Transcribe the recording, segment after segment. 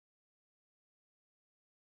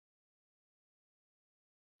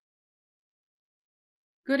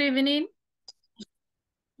Good evening.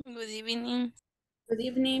 Good evening. Good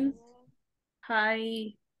evening.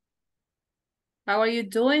 Hi. How are you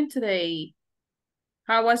doing today?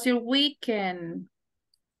 How was your weekend?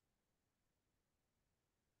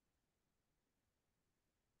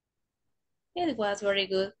 It was very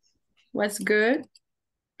good. Was good?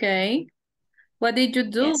 Okay. What did you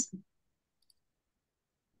do? Yes.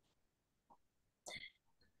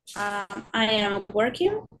 I am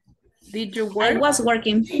working. Did you I work? was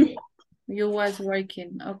working. You was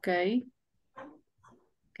working. Okay.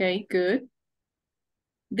 Okay, good.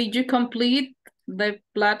 Did you complete the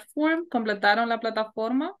platform? ¿Completaron la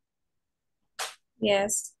plataforma?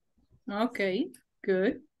 Yes. Okay,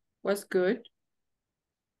 good. Was good.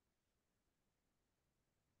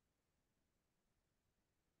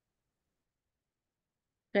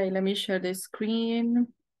 Okay, let me share the screen.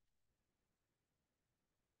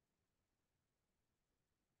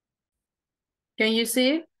 Can you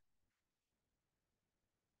see it?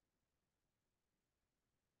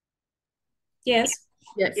 Yes.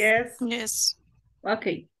 Yes. Yes. Yes.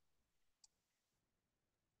 Okay.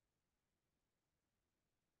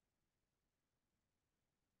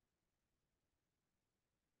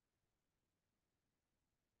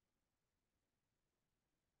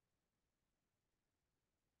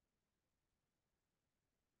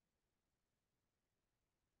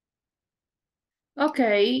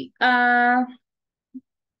 Okay.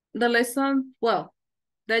 The lesson, well,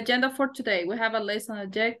 the agenda for today, we have a lesson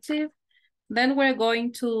objective. Then we're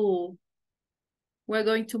going to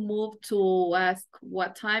move to ask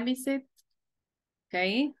what time is it?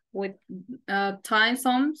 Okay, with time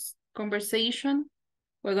zones, conversation.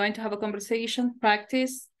 We're going to have a conversation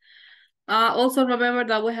practice. Also remember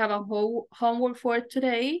that we have a whole homework for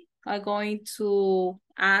today. I'm going to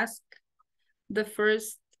ask the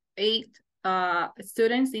first 8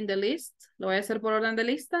 students in the list. Lo voy a hacer por orden de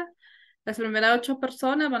lista. Las primeras 8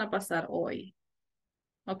 personas van a pasar hoy.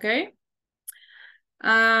 Okay.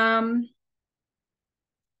 The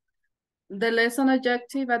lesson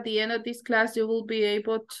objective at the end of this class, you will be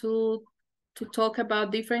able to talk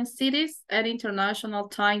about different cities and international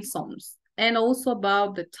time zones, and also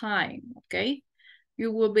about the time, okay?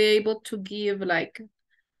 You will be able to give like,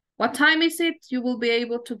 what time is it? You will be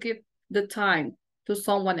able to give the time to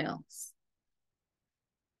someone else.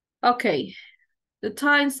 Okay, the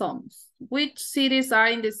time zones. Which cities are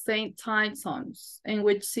in the same time zones and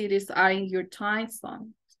which cities are in your time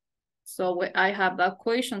zone? So I have that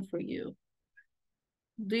question for you.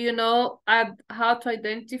 Do you know how to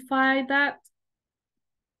identify that?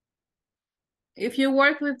 If you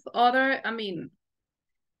work with other,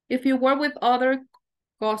 if you work with other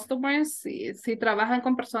customers, si trabajan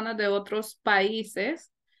con personas de otros países,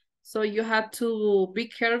 so you have to be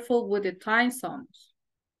careful with the time zones,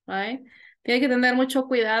 right? Tiene que tener mucho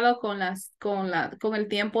cuidado con el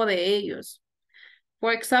tiempo de ellos.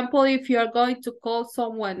 For example, if you are going to call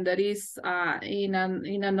someone that is in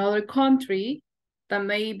another country, that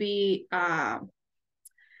maybe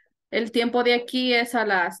el tiempo de aquí es a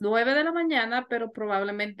las 9 de la mañana, pero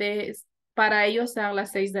probablemente para ellos sean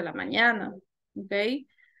las 6 de la mañana, ¿ok?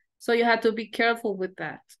 So you have to be careful with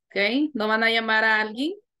that, ¿ok? No van a llamar a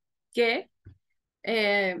alguien que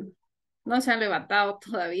no se han levantado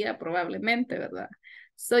todavía, probablemente, ¿verdad?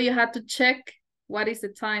 So you have to check what is the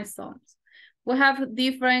time zones. We have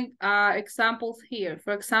different examples here.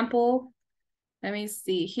 For example, let me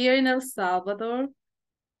see. Here in El Salvador,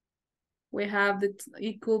 we have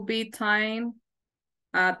it could be time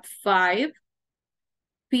at 5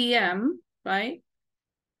 p.m., right?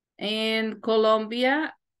 In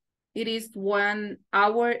Colombia, it is 1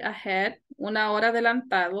 hour ahead, una hora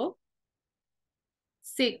adelantado,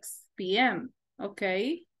 6 p.m.,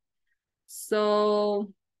 okay?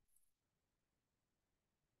 So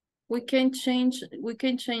we can change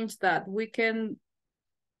that. We can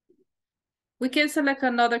select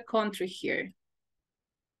another country here.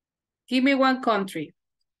 Give me one country.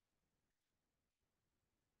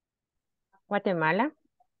 Guatemala.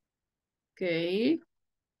 Okay.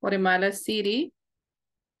 Guatemala City.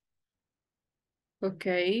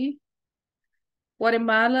 Okay.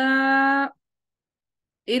 Guatemala,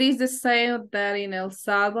 it is the same that in El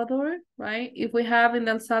Salvador, right? If we have in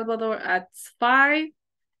El Salvador at 5,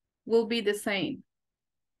 will be the same.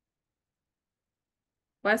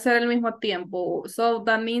 Va a ser el mismo tiempo. So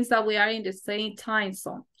that means that we are in the same time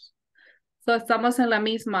zones. So estamos en la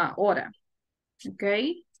misma hora.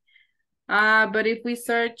 Okay. But if we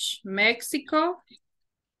search Mexico,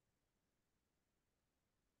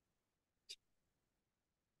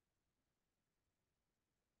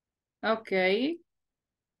 okay.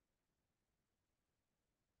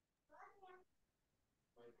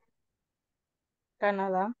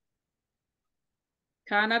 Canadá.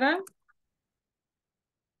 Canada.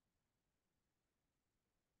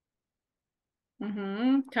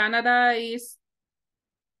 Canada is,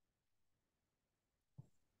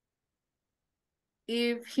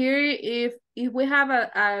 if we have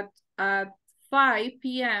at 5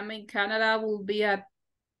 p.m. in Canada will be at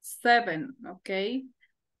 7, okay?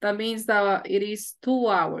 That means that it is 2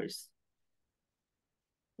 hours.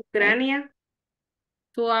 Ucrania.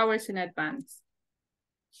 2 hours in advance.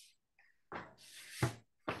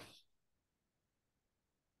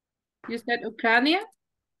 You said Ucrania?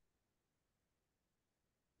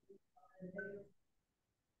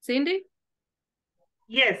 Cindy?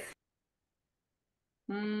 Yes.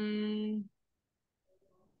 On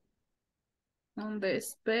the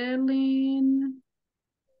spelling,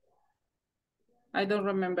 I don't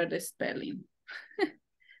remember the spelling.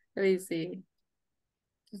 Let me see.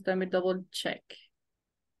 Just let me double check.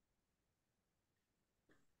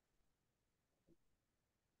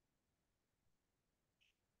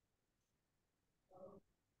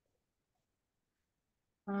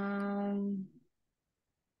 Um,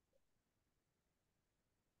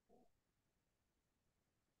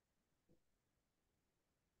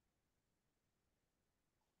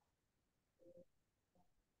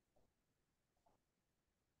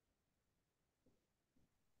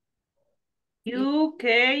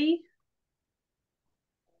 UK.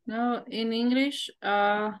 no, in English,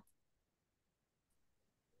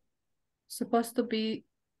 supposed to be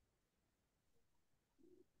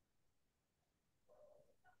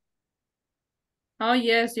oh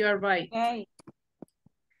yes, you are right. Okay.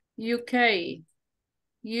 UK.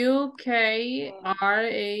 UK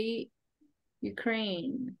RA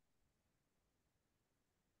Ukraine.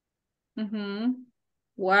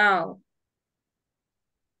 Wow.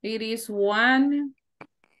 It is 1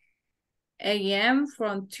 a.m.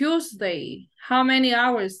 from Tuesday. How many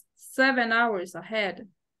hours? 7 hours ahead.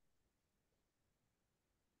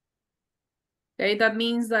 Okay, that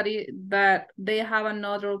means that that they have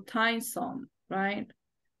another time zone, right?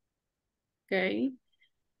 Okay.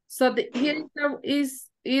 So here it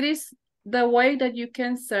is the way that you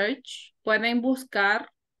can search. Pueden buscar,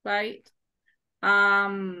 right?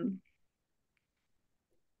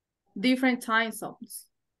 Different time zones.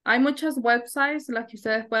 Hay muchas websites las que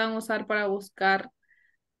ustedes pueden usar para buscar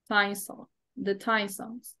time zone, the time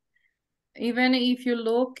zones. Even if you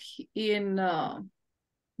look in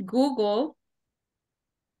Google,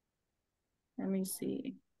 let me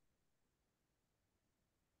see.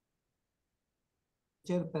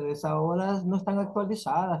 Pero esas horas no están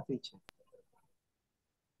actualizadas, teacher.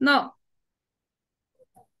 No,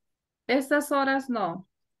 estas horas no.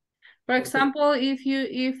 For example, if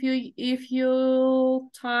you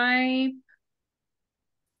type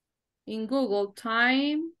in Google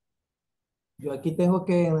time. Yo aquí tengo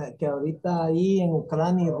que ahorita ahí en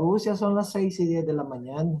Ucrania y Rusia son las 6:10 de la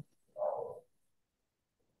mañana.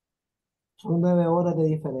 Son 9 horas de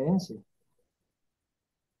diferencia.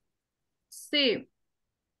 Sí.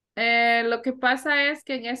 Lo que pasa es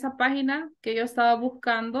que en esa página que yo estaba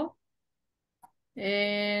buscando,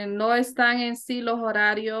 no están en sí los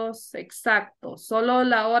horarios exactos, solo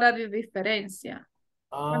la hora de diferencia.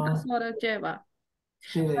 ¿Cuántas horas lleva?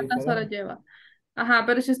 Sí, de ¿Cuántas horas diferencia. lleva? Ajá,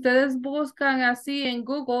 pero si ustedes buscan así en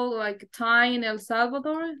Google, like time El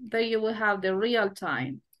Salvador, then you will have the real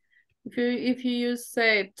time. If you use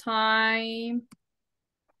say time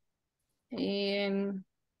in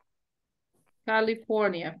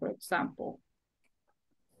California, for example.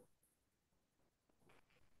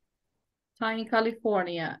 Time in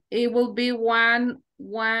California, it will be one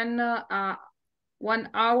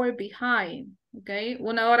hour behind, okay?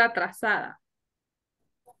 Una hora atrasada.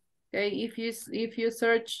 Okay, if you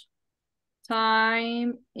search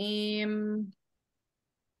time in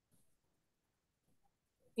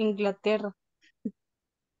Inglaterra.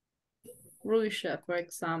 Russia, for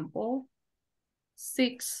example,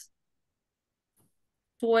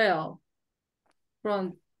 6:12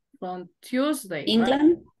 from Tuesday, right?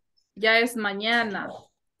 England. Ya es mañana.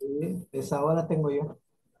 Sí, esa hora tengo yo.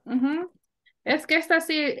 Es que esta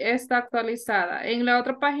sí está actualizada. En la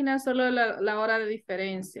otra página solo la hora de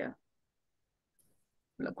diferencia.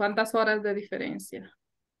 ¿Cuántas horas de diferencia?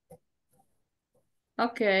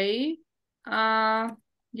 Okay.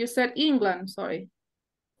 You said England, sorry.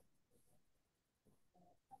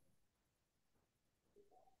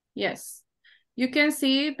 Yes. You can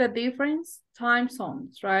see the different time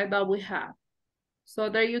zones, right, that we have. So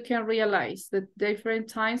there you can realize the different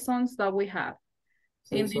time zones that we have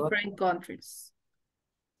in different countries.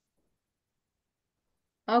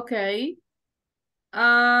 Okay.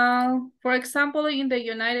 For example, in the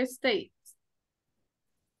United States,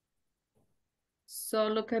 So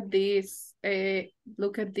look at this.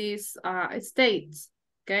 Look at these states.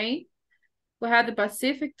 Okay. We have the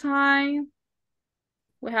Pacific time.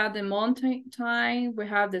 We have the Mountain time. We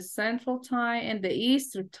have the Central time and the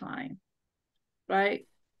Eastern time. Right.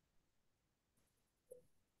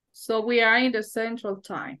 So we are in the Central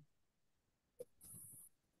time.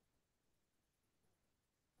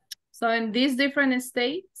 So in these different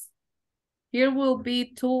states, here will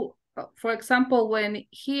be two. For example, when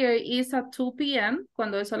here is at 2 p.m.,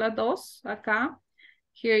 cuando es a las 2 acá,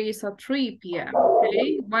 here is at 3 p.m.,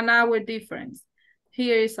 okay? 1 hour difference.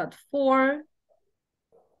 Here is at 4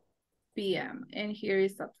 p.m. and here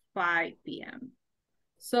is at 5 p.m.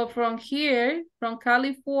 So from here, from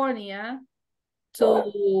California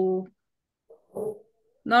to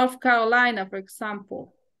North Carolina, for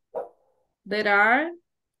example, there are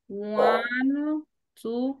 1,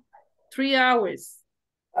 2, 3 hours,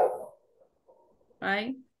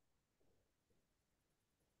 right?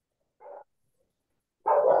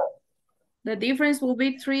 The difference will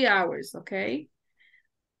be 3 hours, okay?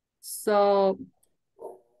 So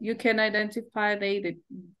you can identify the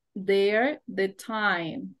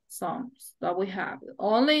time zones that we have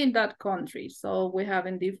only in that country. So we have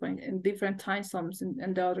in different time zones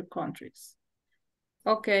in the other countries.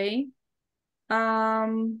 Okay. Now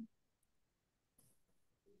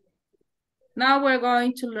we're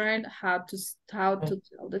going to learn how to tell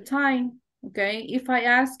the time. Okay. If I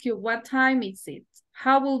ask you what time is it,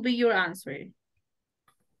 how will be your answer?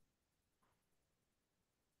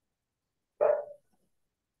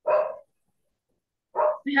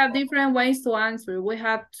 We have different ways to answer. We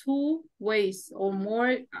have 2 ways or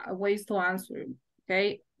more ways to answer.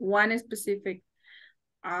 Okay. One is specific.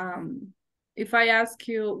 If I ask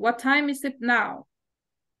you, what time is it now?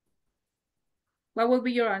 What will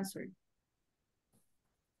be your answer?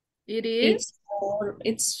 It is?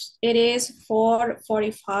 It is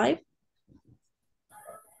 4:45.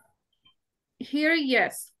 Here,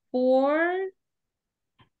 yes.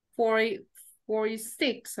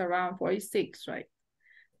 4:46, around 46, right?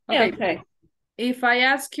 Okay. Okay. If I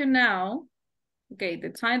ask you now, okay, the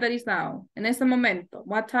time that is now, en este momento,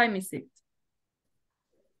 what time is it?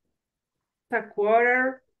 A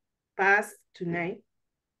quarter past 9.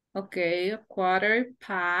 Okay,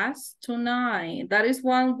 9:15. That is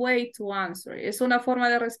one way to answer. Es una forma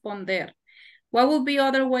de responder. What would be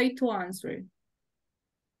other way to answer?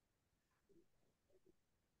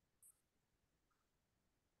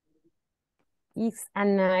 It's a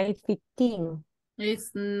 9:15.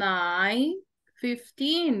 It's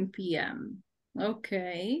 9:15 p.m.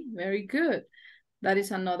 Okay, very good. That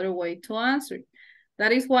is another way to answer.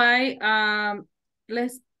 That is why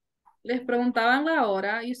les preguntaban la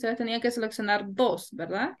hora y ustedes tenían que seleccionar 2,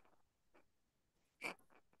 ¿verdad?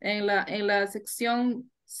 En la sección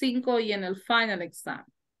 5 y en el final exam.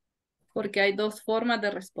 Porque hay 2 formas de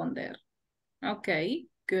responder. Okay,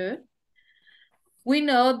 good. We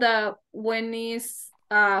know that when is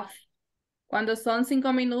cuando son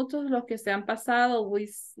 5 minutos los que se han pasado,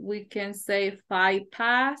 we can say 5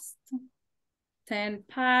 past, 10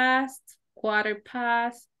 past, quarter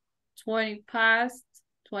past, 20 past,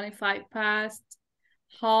 25 past,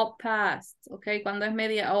 half past. Okay, cuando es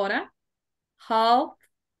media hora, half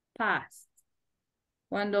past.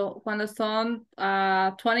 Cuando son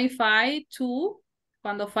 25 to,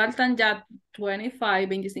 cuando faltan ya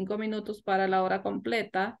 25 minutos para la hora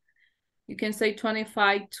completa, you can say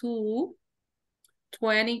 25 to,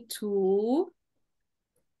 22,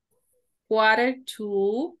 quarter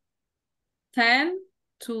to, 10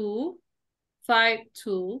 to, 5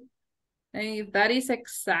 to. And if that is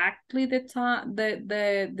exactly the time,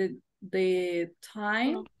 the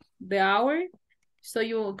time, the hour, so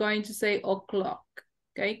you're going to say o'clock.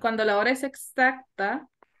 Okay, cuando la hora es exacta,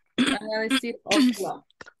 van a decir o'clock.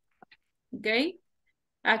 Okay,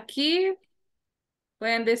 aquí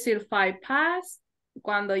pueden decir 5 past,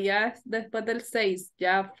 cuando ya después del 6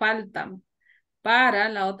 ya faltan para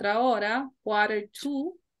la otra hora, quarter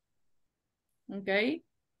to. Okay.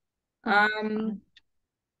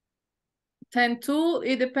 10 to,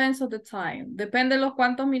 it depends on the time. Depende de los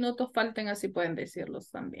cuantos minutos falten, así pueden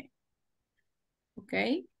decirlos también.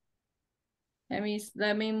 Okay. Let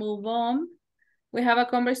me move on. We have a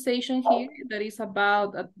conversation here that is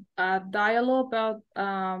about a dialogue about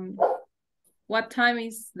what time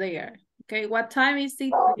is there. Okay, what time is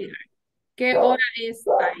it there? ¿Qué hora es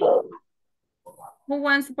ahí? Who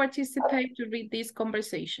wants to participate to read this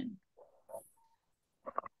conversation?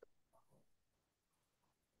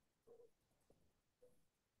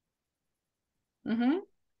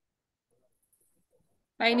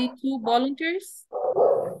 I need 2 volunteers.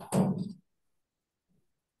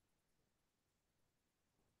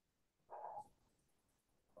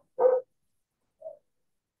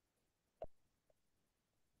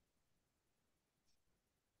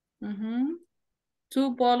 2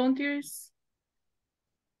 volunteers.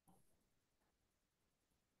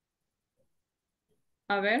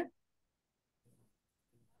 A ver.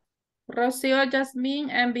 Rocío, Jasmine,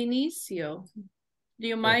 and Vinicio. Do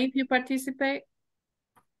you mind if you participate?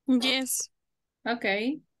 Yes.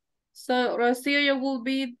 Okay. So Rocío, you will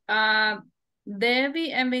be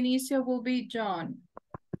Debbie, and Vinicio will be John.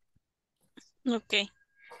 Okay.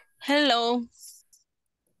 Hello.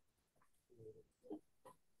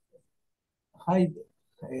 Hi,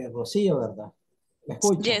 Rocío, ¿verdad? ¿Me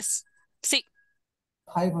escucha? Yes. Sí.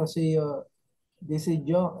 Hi, Rocío. This is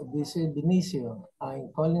John. This is Vinicio.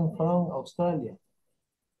 I'm calling from Australia.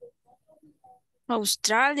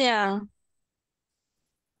 Australia.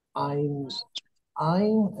 ¿Cómo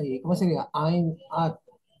se diga? I'm at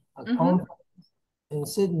a conference in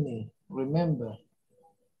Sydney, remember?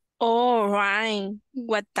 All right.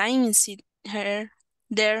 What time is it here?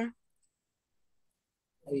 There?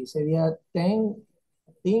 Ahí sería 10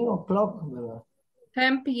 o'clock, ¿verdad?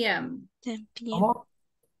 10 p.m. 10 p.m. ¿Cómo?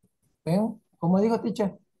 10, ¿cómo dijo,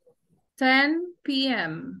 teacher? 10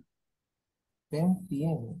 p.m. 10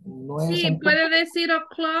 p.m. No es Sí, en puede decir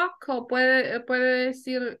o'clock o puede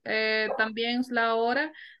decir también la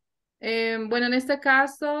hora. Bueno, en este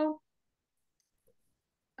caso,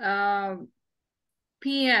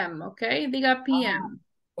 p.m., ¿ok? Diga p.m.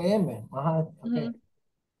 PM. Ajá, ok.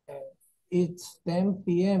 It's 10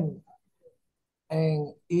 p.m.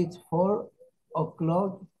 and it's 4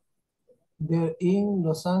 o'clock. They're in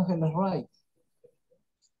Los Angeles, right?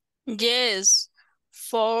 Yes.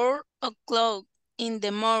 4 o'clock in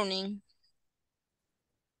the morning.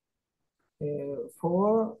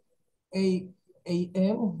 4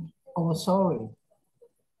 a.m. Oh, sorry.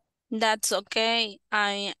 That's okay.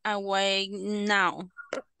 I'm awake now.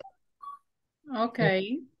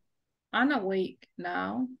 Okay. I'm awake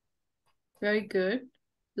now. Very good.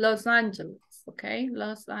 Los Angeles, okay?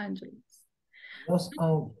 Los Angeles. Los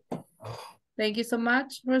Angeles. Thank you so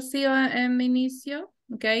much, Rocio and Vinicio,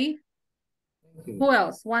 okay? Thank you. Who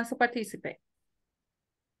else wants to participate?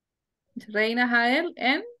 Reina Jael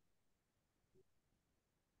and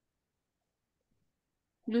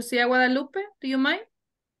Lucia Guadalupe, do you mind?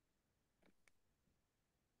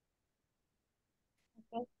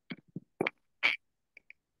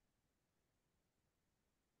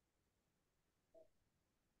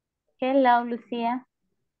 Hello, Lucia.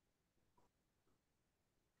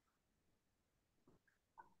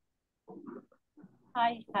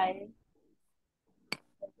 Hi.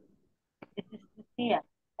 This is Lucia.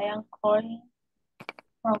 I am calling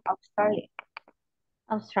from Australia.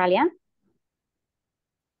 Australia?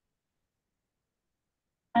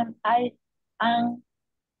 And I am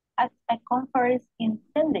at a conference in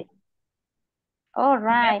Sydney. All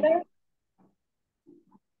right. Remember?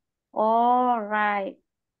 All right.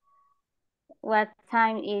 What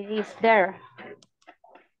time it is there?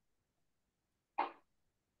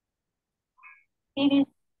 It is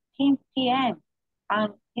 10 p.m.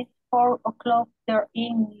 and it's 4 o'clock there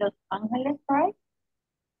in Los Angeles, right?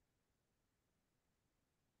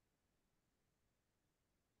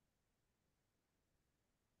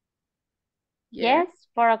 Yes,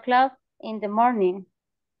 4 o'clock in the morning.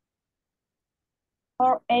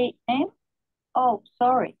 4 a.m.? Oh,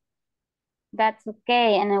 sorry. That's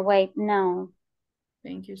okay, and I wait now.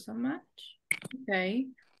 Thank you so much. Okay.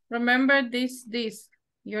 Remember this.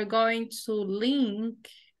 You're going to link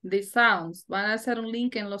the sounds. Van a hacer un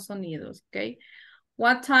link en los sonidos, okay?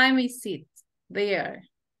 What time is it there?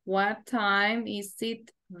 What time is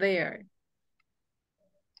it there?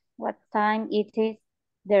 What time it is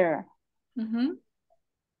there?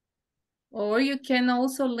 Or you can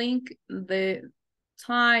also link the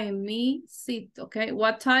time is it, okay?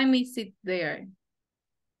 What time is it there?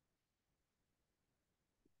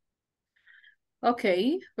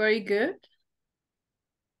 Okay, very good.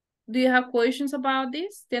 Do you have questions about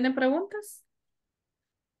this? ¿Tienen preguntas?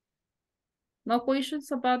 No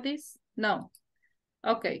questions about this? No.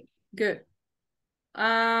 Okay, good.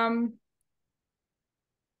 Okay,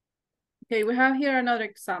 we have here another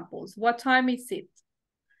examples. What time is it?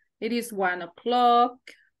 It is 1 o'clock,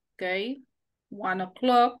 okay? 1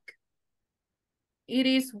 o'clock. It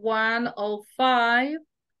is 1:05,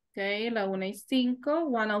 okay? La 1:05,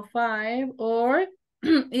 1:05, or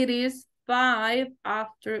it is 5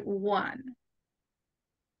 after 1.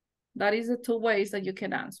 That is the two ways that you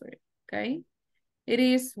can answer it, okay? It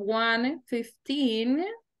is 1:15,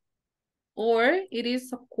 or it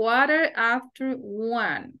is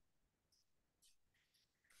 1:15.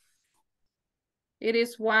 It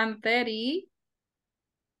is 1:30,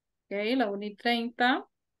 okay, la 1:30.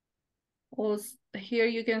 Or here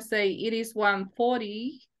you can say it is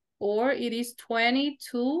 1:40 or it is 20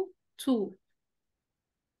 to 2.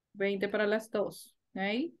 20 para las 2,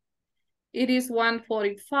 okay? It is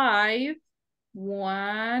 1:45.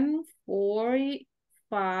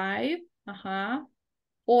 1:45.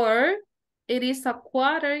 Or it is a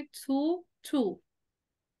quarter to 2.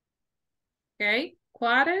 Okay,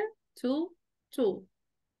 quarter to 2.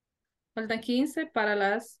 Faltan 15 para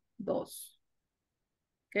las 2.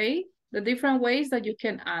 Okay, the different ways that you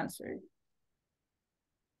can answer.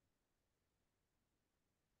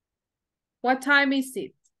 What time is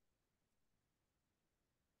it?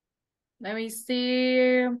 Let me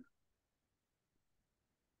see.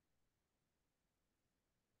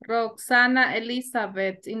 Roxana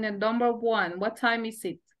Elizabeth in the number 1. What time is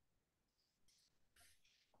it?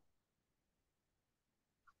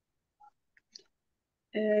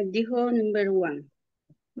 Dijo number 1.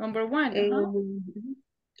 Number 1.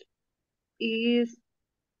 Is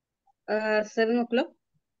 7 o'clock.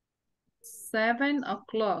 7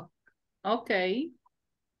 o'clock. Okay.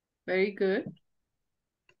 Very good.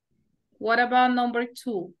 What about number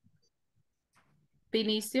 2?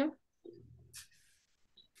 Vinicio?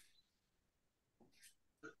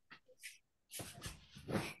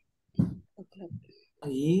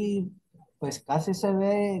 Ahí pues casi se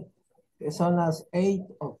ve que son las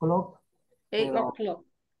 8 o'clock. 8 o'clock.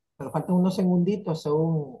 Pero faltan unos segunditos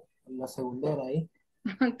según la segundera ahí.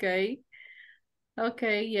 Okay.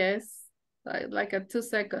 Okay, yes. Like a 2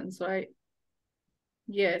 seconds, right?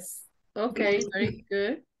 Yes. Okay, very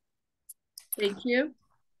good. Thank you.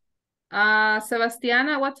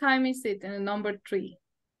 Sebastiana, what time is it in number 3?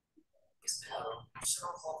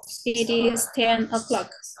 It is 10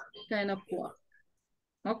 o'clock. 10 o'clock.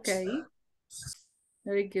 Okay.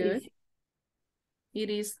 Very good. It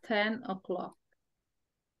is 10 o'clock.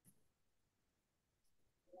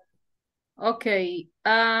 Okay.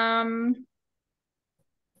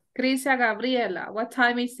 Crisia Gabriela, what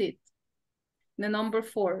time is it? The number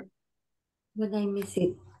 4. What time is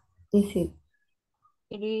it? Is it?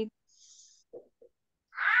 It is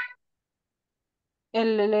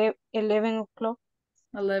 11 o'clock.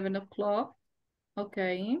 11 o'clock.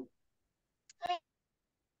 Okay.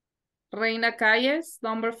 Reina Calles,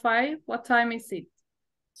 number 5. What time is it?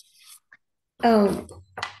 Oh,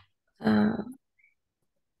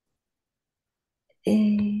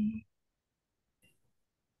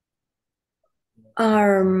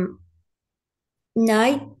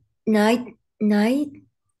 night, 19,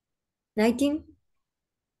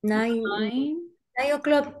 9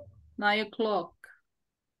 o'clock. 9 o'clock.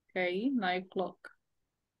 Okay, 9 o'clock.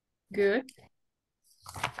 Good.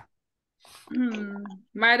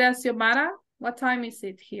 Mara Xiomara, what time is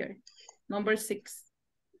it here? Number 6.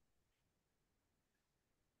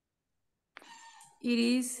 It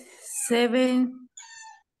is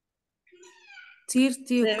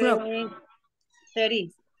 7:30 o'clock.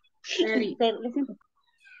 30. 30.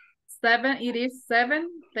 7, it is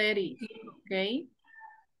 7:30. Okay.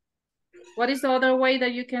 What is the other way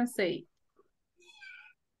that you can say?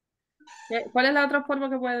 ¿Cuál es la otra forma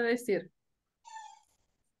que puede decir?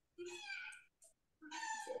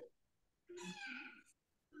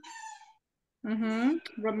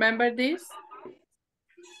 Remember this?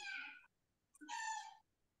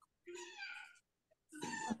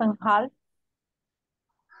 Half.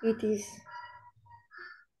 It is.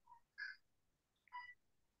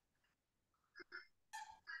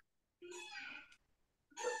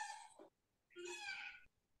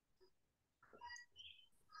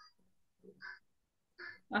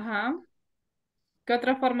 Ajá. ¿Qué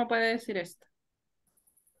otra forma puede decir esto?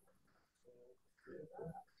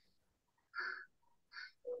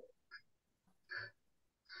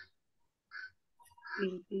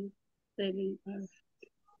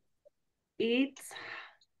 It's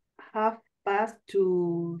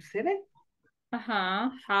 7:30.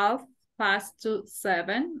 Ajá.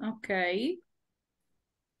 7:30. Okay.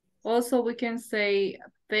 Also, we can say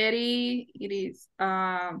 30. It is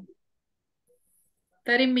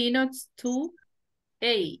 30 minutes to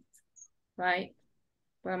 8. Right?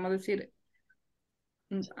 Podemos decir.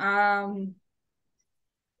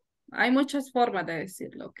 Hay muchas formas de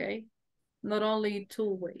decirlo, okay? Not only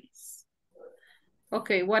 2 ways.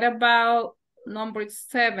 Okay, what about number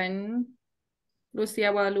 7?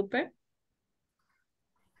 Lucia Guadalupe?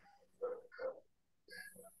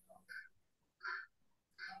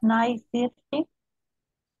 9:50.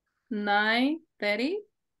 9:30.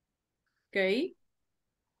 Okay.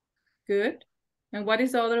 Good. And what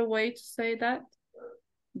is the other way to say that?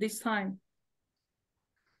 This time.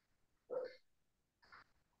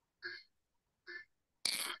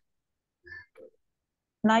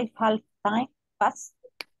 9 half time past.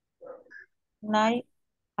 9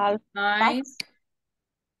 half Nine past,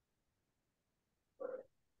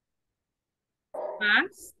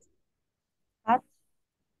 past. past,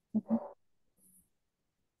 mhm,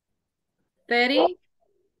 30.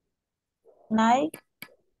 nine,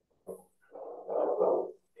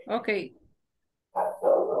 Okay.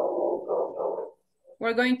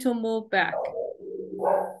 We're going to move back.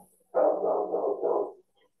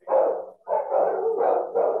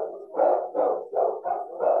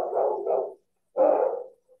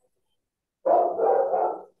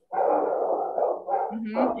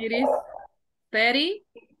 It is 30.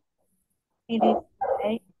 it is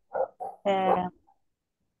eight,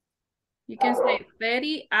 You can say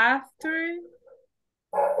 30 after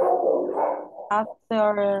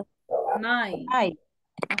after 9. nine,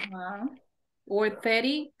 Or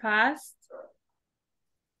 30 past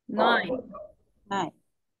 9. nine,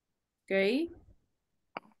 Okay.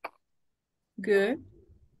 Good.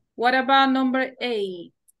 What about number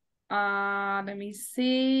 8? Let me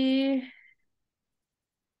see.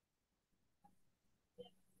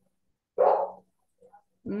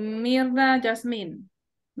 Mirna Jasmine,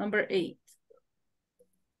 number 8.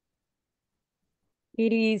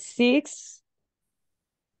 It is 6,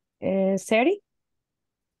 30.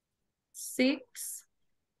 6,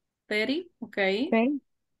 30. Okay. Okay.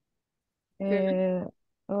 Good.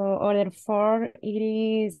 Order 4, it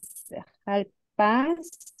is half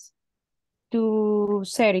past to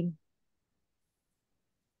 30.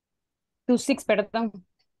 To 6, perdón.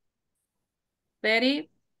 30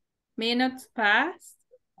 minutes past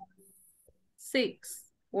 6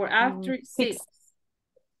 or after 6. 6.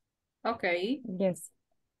 Okay. Yes.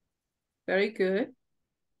 Very good.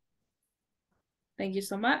 Thank you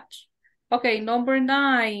so much. Okay, number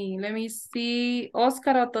 9. Let me see.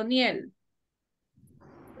 Oscar Otoniel.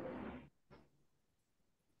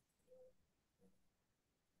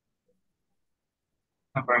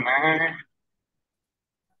 Number 9.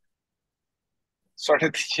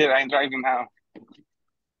 Sorry, teacher, I'm driving now.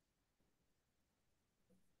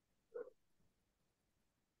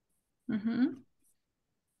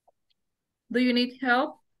 Do you need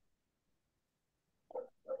help?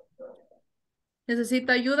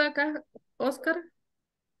 ¿Necesita ayuda acá, Oscar?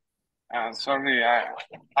 Sorry,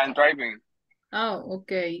 I'm driving. Oh,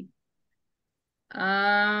 okay.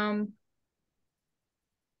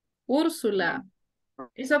 Úrsula.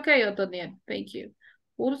 It's okay, Otoniel. Thank you.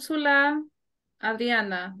 Úrsula,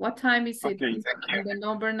 Adriana, what time is it Okay, thank you. in the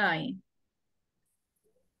number 9?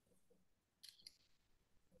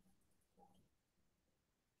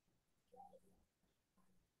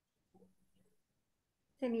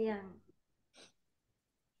 Serían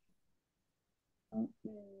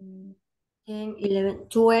 10, 11,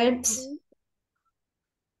 12,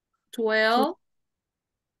 12,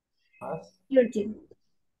 13.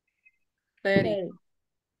 30.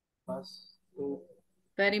 Más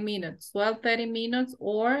 30 minutes. 12, 30 minutes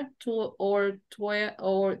or 2 or 12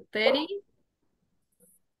 or 30.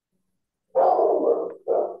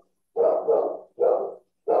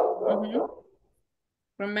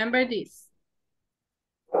 Remember this.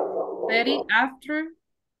 30 after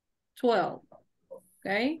 12.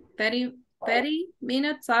 Okay? 30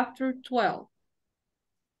 minutes after 12.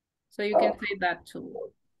 So you can say that too.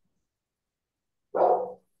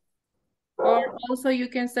 Or also you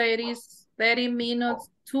can say it is 30 minutes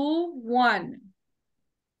to 1.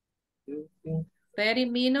 30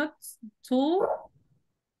 minutes to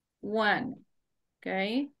 1.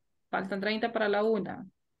 Okay? Faltan 30 para la 1.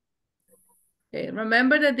 Okay.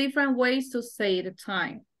 Remember the different ways to say the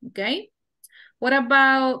time. Okay? What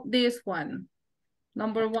about this one?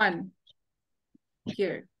 Number 1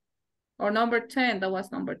 here. Or number 10, that was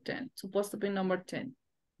number 10. Supposed to be number 10.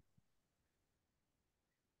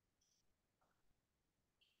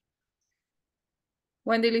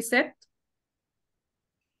 Wendy Lisette.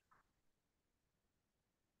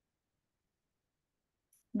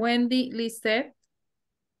 Wendy Lisette.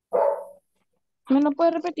 ¿Me lo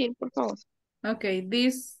puede repetir, por favor? Okay,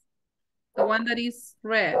 this, the one that is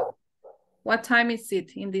red. What time is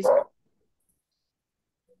it in this?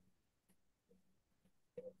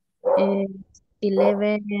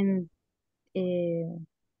 11, 80.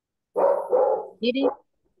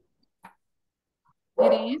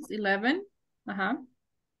 It is 11.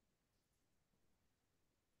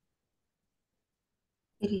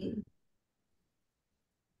 It is.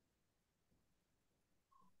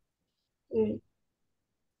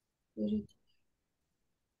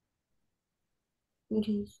 It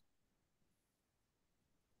is.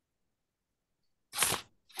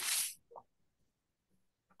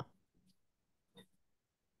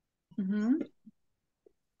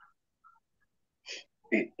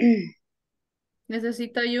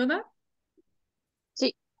 ¿Necesita ayuda?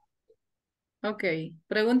 Sí. Ok,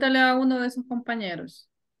 pregúntale a uno de sus compañeros.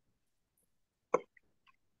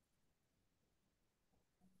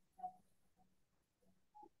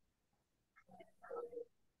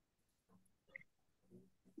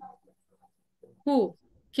 Who?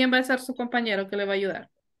 ¿Quién va a ser su compañero que le va a ayudar?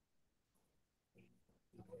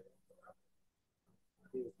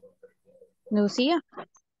 Lucía.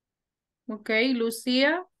 Ok,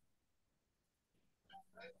 Lucía.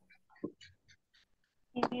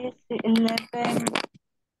 It is 11:30.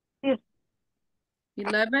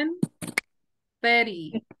 11:30.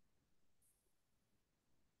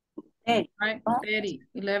 Right, Oh, 30.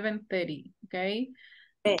 11:30. Okay.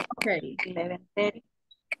 Okay. 11:30.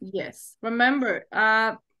 Yes. Remember,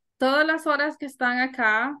 todas las horas que están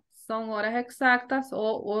acá son horas exactas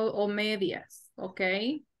o medias. Ok.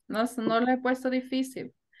 No les he puesto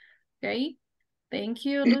difícil. Ok. Thank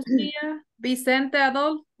you, Lucia. Vicente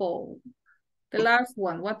Adolfo. The last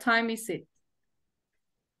one. What time is it?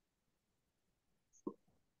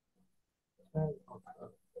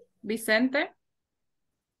 Vicente?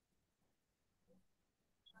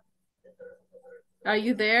 Are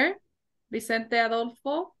you there? Vicente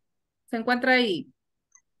Adolfo? ¿Se encuentra ahí?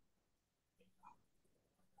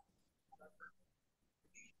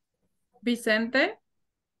 Vicente?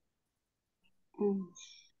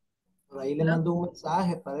 Por ahí le mandó un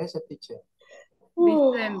mensaje, parece, teacher.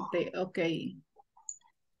 Vicente, ok.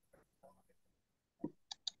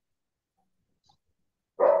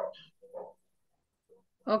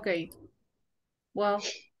 Okay. Well,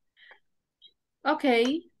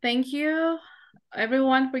 okay. Thank you,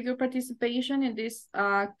 everyone, for your participation in this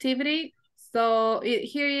activity. So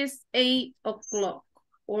here is 8 o'clock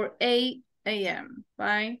or 8 a.m.,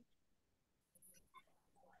 right?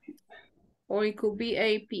 Or it could be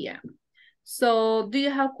 8 p.m. So do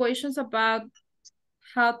you have questions about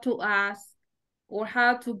how to ask or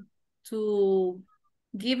how to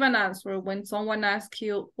give an answer when someone asks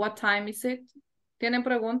you what time is it? ¿Tienen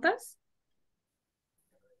preguntas?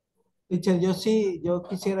 Teacher, yo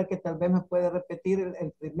quisiera que tal vez me puede repetir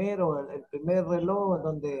el primero, el primer reloj,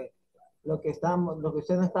 donde lo que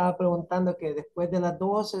usted nos estaba preguntando, que después de las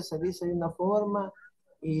 12 se dice de una forma,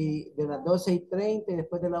 y de las 12:30 y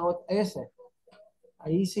después de la otra, ese.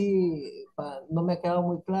 Ahí sí, no me ha quedado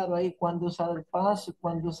muy claro ahí cuándo usar el paso y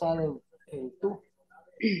cuándo usar el tú.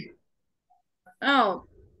 Oh,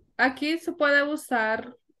 aquí se puede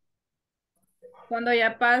usar cuando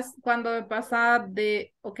cuando pasa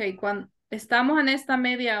de, ok, cuando estamos en esta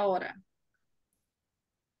media hora,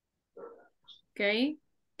 ok,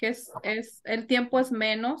 que el tiempo es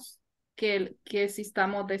menos que si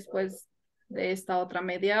estamos después de esta otra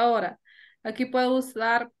media hora. Aquí puedo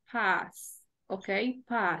usar past, ok,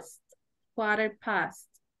 past, quarter past,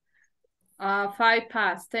 5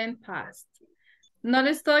 past, 10 past. No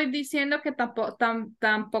le estoy diciendo que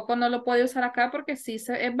tampoco no lo puede usar acá porque sí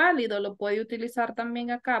es válido, lo puede utilizar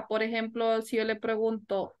también acá. Por ejemplo, si yo le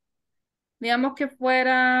pregunto, digamos que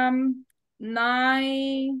fuera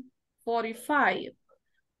 9:45,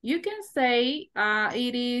 you can say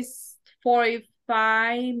it is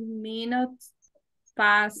 45 minutes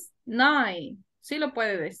past 9. Sí lo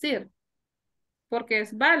puede decir porque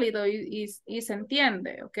es válido y se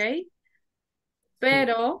entiende, ¿ok?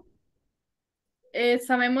 Pero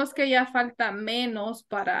sabemos que ya falta menos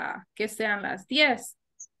para que sean las 10.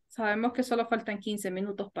 Sabemos que solo faltan 15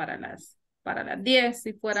 minutos para las 10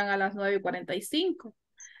 si fueran a las 9:45.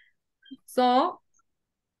 So,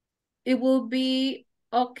 it will be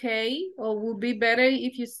okay or would be better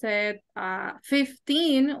if you said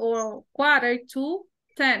 15 or quarter to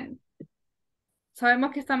 10.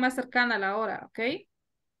 Sabemos que está más cercana a la hora, ¿ok?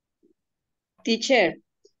 Teacher,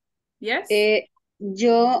 Yes.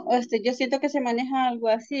 yo siento que se maneja algo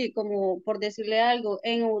así, como por decirle algo,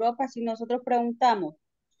 en Europa si nosotros preguntamos,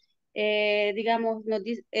 digamos,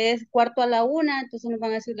 es 1:45, entonces nos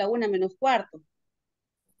van a decir 1:45.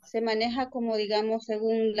 Se maneja como, digamos,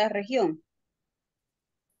 según la región.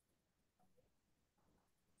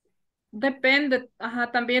 Depende,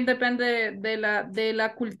 ajá, también depende de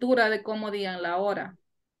la cultura de cómo digan la hora.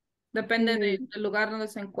 Depende del lugar donde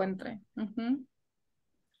se encuentre. Ujú.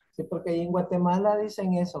 Sí, porque ahí en Guatemala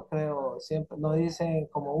dicen eso, creo, siempre no dicen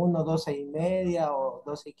como 12:30 o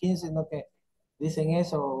 12:15, sino que dicen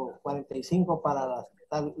eso, 45 para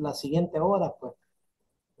la siguiente hora, pues.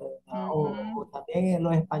 O también en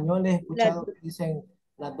los españoles he escuchado que dicen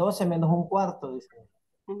las 12 menos un cuarto, dicen.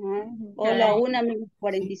 O la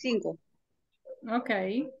 1:45. Ok,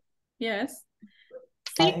 yes.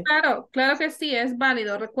 Sí, claro que sí, es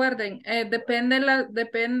válido. Recuerden,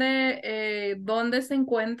 depende dónde se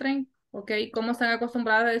encuentren, ¿ok? Cómo están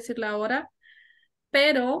acostumbrados a decir la hora,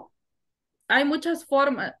 pero hay muchas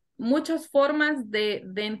formas de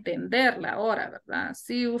entender la hora, ¿verdad?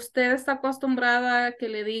 Si usted está acostumbrada a que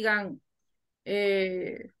le digan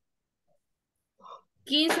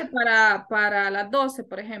 15 para las 12,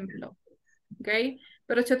 por ejemplo, ¿ok?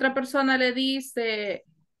 Pero si otra persona le dice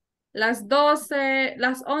las 12,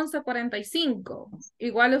 las 11:45,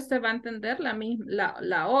 igual usted va a entender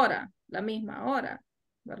la hora, la misma hora,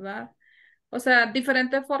 ¿verdad? O sea,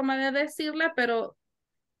 diferente forma de decirla, pero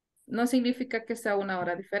no significa que sea una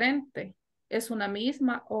hora diferente. Es una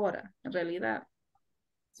misma hora, en realidad.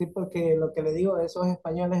 Sí, porque lo que le digo, esos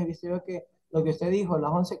españoles he visto yo que lo que usted dijo,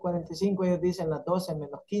 las 11:45, ellos dicen las 12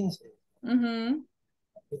 menos 15. Ujú.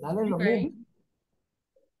 Al final es lo Okay. mismo.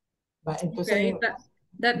 Va, entonces, Okay.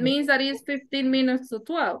 That means that it's 15 minutes to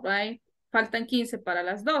 12, right? Faltan 15 para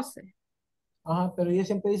las 12. ajá, pero ellos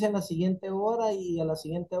siempre dicen la siguiente hora y a la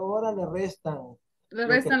siguiente hora le restan Le lo que le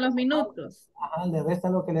restan los hace falta. minutos. Ajá, le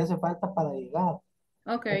restan lo que le hace falta para llegar.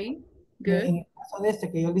 Okay, good. En el caso de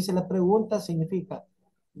este que yo le hice la pregunta, significa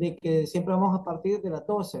de que siempre vamos a partir de las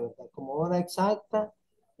 12, ¿verdad? Como hora exacta,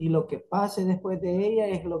 y lo que pase después de ella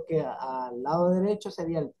es lo que al lado derecho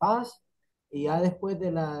sería el pas, y ya después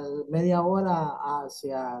de la media hora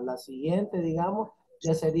hacia la siguiente, digamos,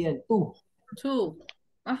 ya sería el tú. To. Sí,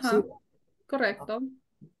 Ajá, correcto.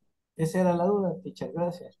 esa era la duda, teacher,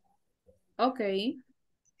 gracias. Okay.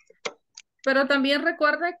 Pero también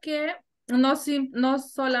recuerda que no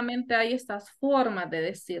solamente hay estas formas de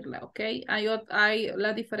decirla, ¿ok? Hay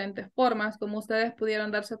las diferentes formas, como ustedes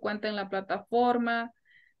pudieron darse cuenta en la plataforma,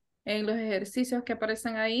 en los ejercicios que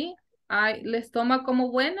aparecen ahí, les toma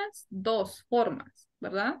como buenas dos formas,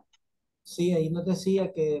 ¿verdad? Sí, ahí nos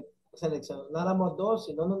decía que seleccionáramos dos,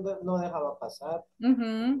 si no, no dejaba pasar.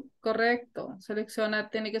 Ujú, correcto.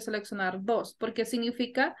 Tiene que seleccionar dos, porque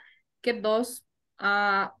significa que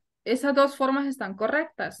esas dos formas están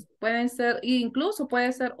correctas. Pueden ser, incluso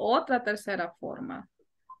puede ser otra tercera forma.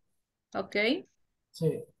 ¿Ok?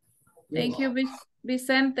 Sí. Thank you,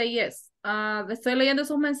 Vicente. Yes. Estoy leyendo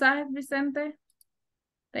sus mensajes, Vicente.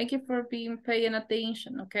 Thank you for paying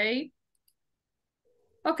attention. Okay.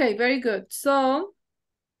 Okay, very good. So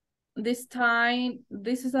this time,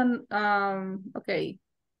 this is okay.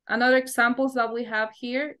 Another examples that we have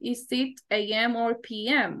here is it AM or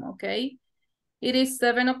PM, okay? It is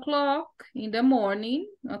 7 o'clock in the morning,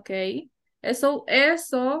 okay? Eso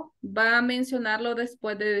va a mencionarlo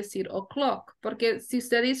después de decir o'clock, porque si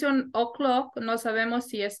usted dice un o'clock, no sabemos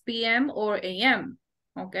si es PM o AM,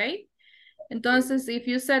 okay? Entonces, if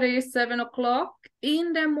you said it is 7 o'clock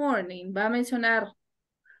in the morning, va a mencionar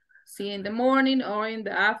si in the morning or in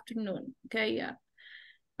the afternoon, okay, yeah.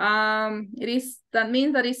 That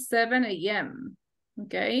means that it's 7 a.m.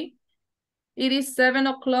 Okay. It is 7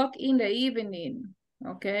 o'clock in the evening.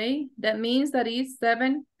 Okay. That means that it's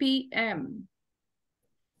 7 p.m.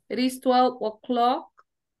 It is 12 o'clock.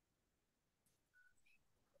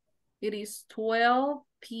 It is 12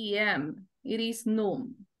 p.m. It is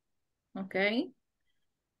noon. Okay.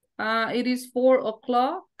 It is 4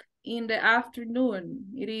 o'clock in the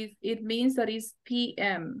afternoon. It means that it's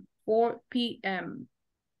p.m. 4 p.m.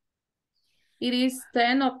 It is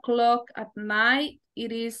 10 o'clock at night.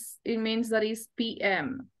 It means that it's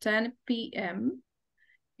p.m. 10 p.m.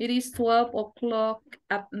 It is 12 o'clock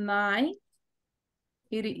at night.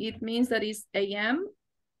 It means that it's a.m.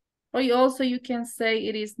 Or you can say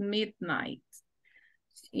it is midnight.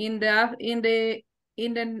 In the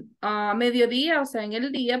mediodía, o sea, en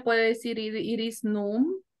el día puede decir it is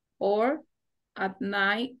noon, or at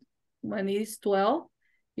night when it is 12,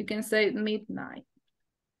 you can say midnight.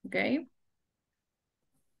 Okay.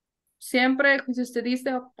 Siempre, si usted dice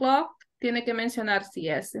o'clock, tiene que mencionar si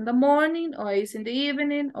es in the morning, or is in the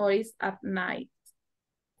evening, or is at night.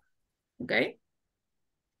 Okay?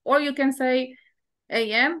 Or you can say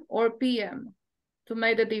AM or PM to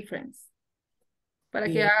make the difference. Para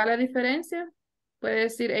que haga la diferencia, puede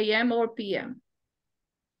decir AM or PM.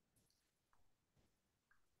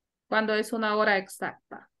 Cuando es una hora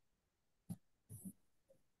exacta.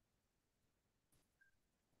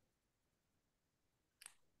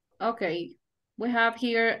 Okay. We have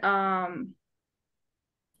here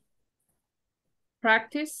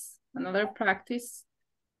practice, another practice.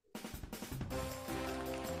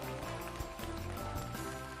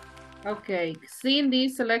 Okay, seeing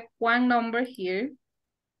this, select one number here.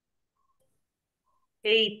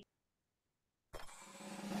 8.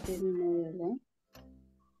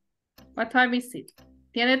 What time is it?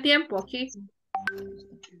 ¿Tiene tiempo aquí?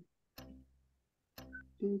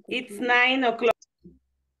 It's 9 o'clock.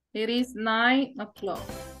 It is 9 o'clock.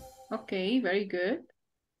 Okay, very good.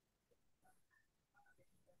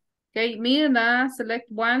 Okay, Mirna, select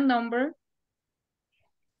one number.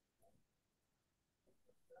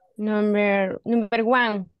 Number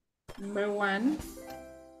one. Number one.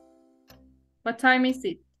 What time is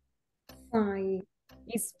it?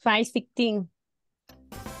 It's 5:15.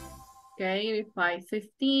 Okay,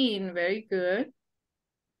 5:15. Very good.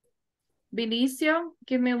 Vinicio,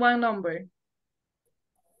 give me one number.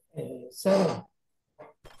 7.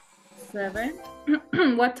 7.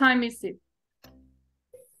 What time is it?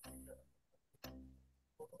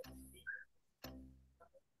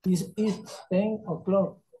 It's 10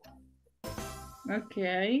 o'clock.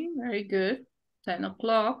 Okay, very good. 10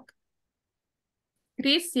 o'clock.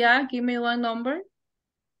 Crisia, give me one number.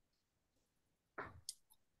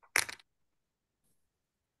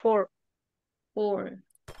 4. 4.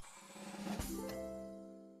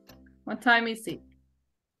 What time is it?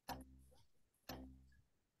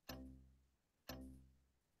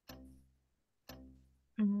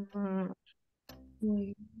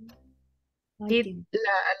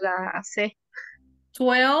 La C.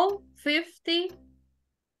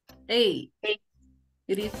 12:58. It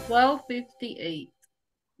is 12:58.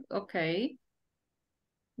 Okay.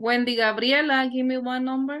 Wendy Gabriela, give me one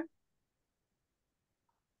number.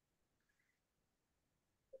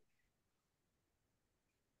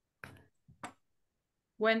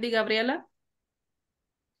 Wendy Gabriela.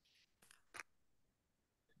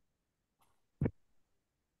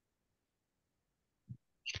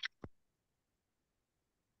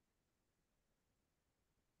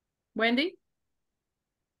 Wendy.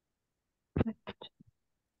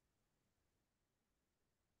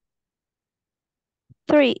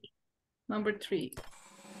 Three. Number 3.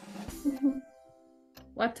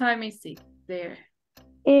 What time is it there?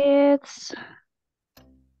 It's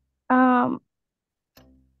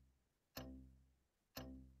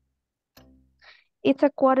it's a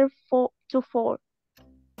quarter to 4.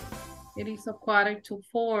 It is a quarter to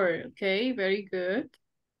 4. Okay, very good.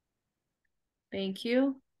 Thank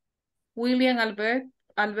you. William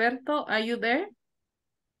Alberto, are you there?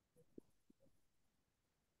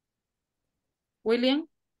 William,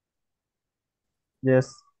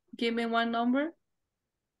 Yes. give me one number.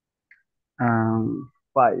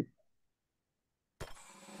 5.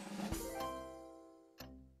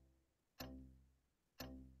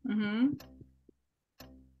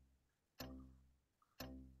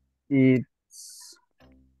 It's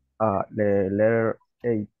the letter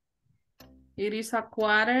 8. It is a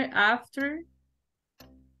quarter after.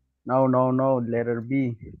 No, letter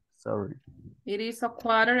B. Sorry. It is a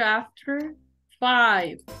quarter after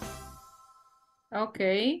 5.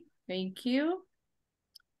 Okay, thank you.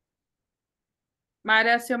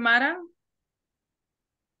 Mara Xiomara.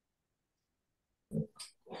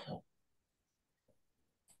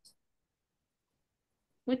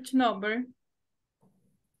 Which number?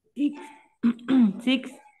 6.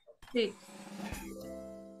 6. 6.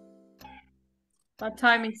 What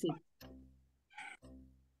time is it?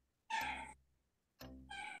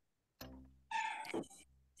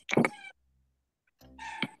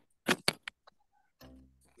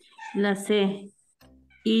 La C.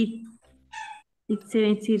 It's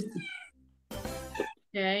 7:30.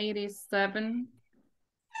 Okay, it is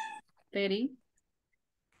 7:30.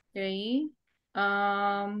 Okay.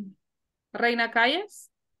 Reina Calles.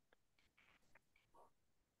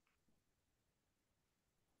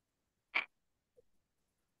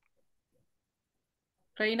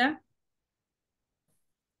 Reina,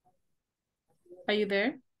 are you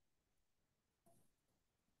there?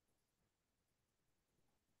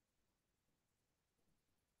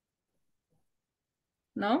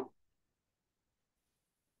 No?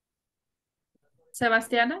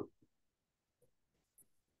 Sebastiana?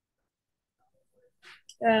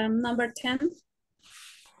 Number 10.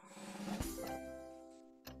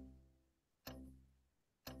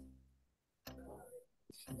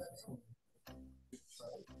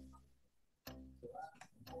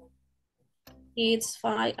 It's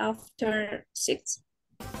 5:06.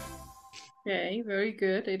 Okay, very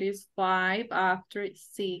good. It is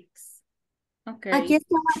 5:06. Okay. Aquí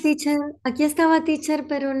estaba teacher,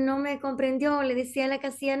 pero no me comprendió, le decía la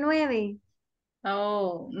casilla 9.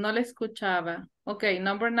 Oh, no le escuchaba. Okay,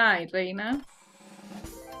 number 9, Reina.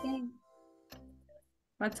 Okay.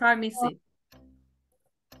 What time is it?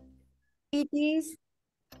 It is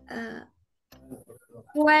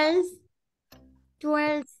 12.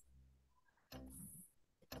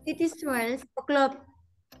 It is 12 o'clock.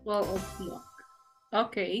 12 o'clock.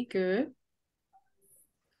 Okay, good.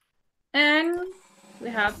 And we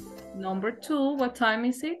have number 2. What time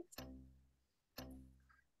is it?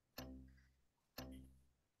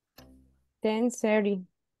 10:30.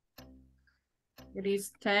 It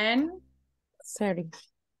is 10. 30.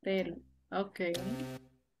 30. Okay.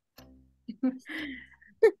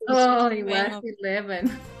 Oh, it was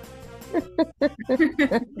 11.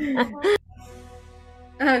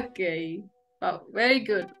 Okay. Oh, very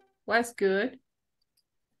good. Was good.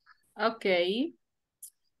 Okay.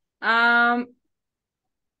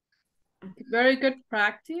 Very good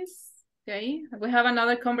practice. Okay. We have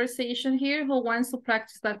another conversation here. Who wants to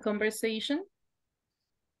practice that conversation?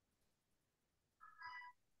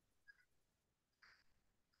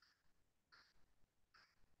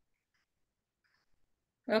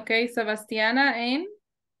 Okay, Sebastiana and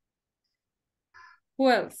who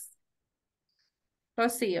else?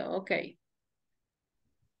 Rocio, okay.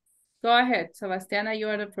 Go ahead, Sebastiana, you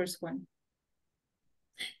are the first one.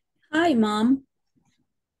 Hi, Mom.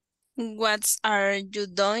 What are you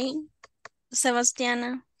doing,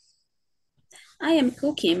 Sebastiana? I am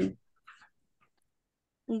cooking.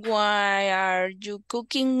 Why are you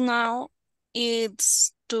cooking now?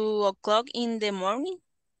 It's 2 o'clock in the morning.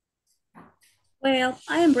 Well,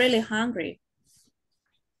 I am really hungry.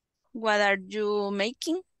 What are you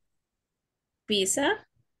making? Pizza?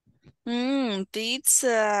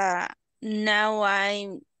 Pizza. Now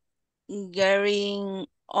I'm getting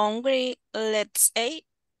hungry. Let's eat.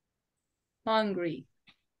 Hungry.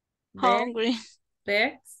 Hungry.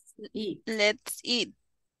 Let's eat. Let's eat.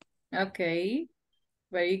 Okay,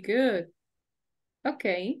 very good.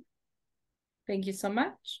 Okay, thank you so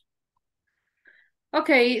much.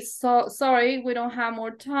 Okay, so sorry, we don't have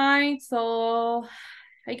more time. So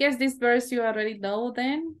I guess this verse you already know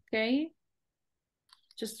then, okay?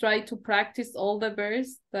 Just try to practice all the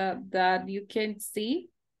verbs that you can see.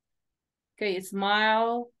 Okay,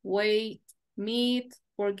 smile, wait, meet,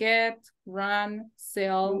 forget, run,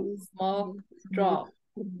 sell, smoke, draw.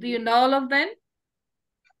 Do you know all of them?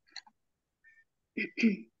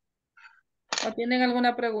 ¿O tienen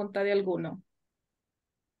alguna pregunta de alguno?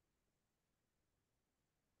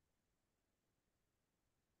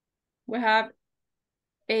 We have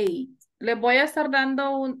 8. Les voy a estar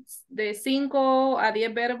dando de 5 a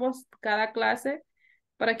 10 verbos cada clase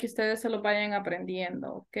para que ustedes se los vayan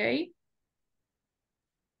aprendiendo, ¿ok?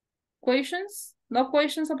 Questions? No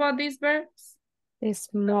questions about these verbs?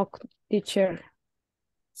 Smoke, teacher.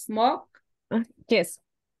 Smoke? Yes.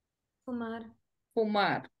 Fumar.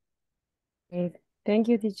 Fumar. Okay. Thank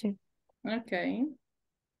you, teacher. Okay.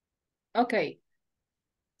 Okay.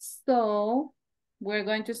 So, we're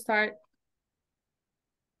going to start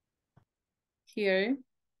here.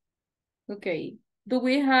 Okay. Do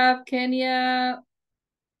we have Kenya?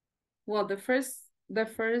 Well, the first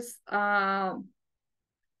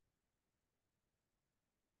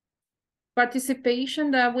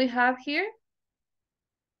participation that we have here?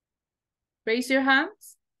 Raise your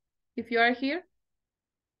hands if you are here.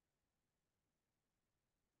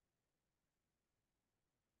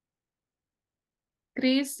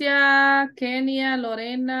 Crisia, Kenia,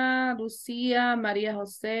 Lorena, Lucia, Maria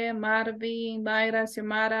Jose, Marvin, Mayra,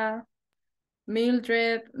 Xiomara,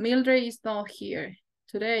 Mildred. Mildred is not here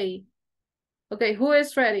today. Okay, who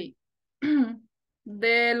is ready?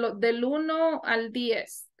 Del 1 al 10.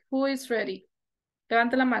 Who is ready?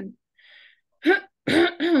 Levante la mano.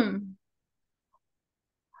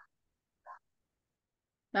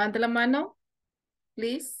 Levante la mano.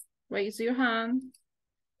 Please, raise your hand.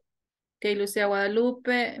 Okay, Lucia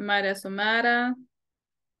Guadalupe, María Somara,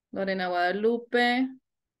 Lorena Guadalupe.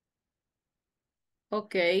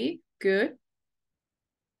 Okay, good.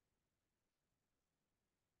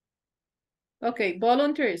 Okay,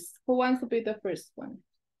 volunteers. Who wants to be the first one?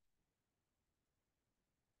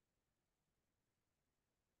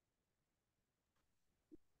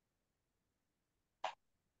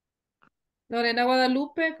 Lorena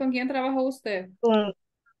Guadalupe, ¿con quién trabajó usted?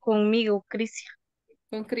 Conmigo, Crisia.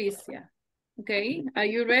 Con Crisia. Okay, are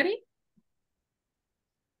you ready?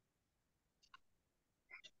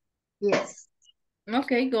 Yes.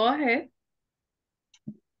 Okay, go ahead.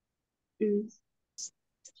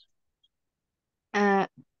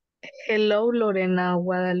 Hello, Lorena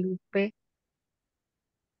Guadalupe.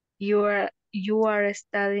 You are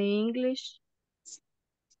studying English?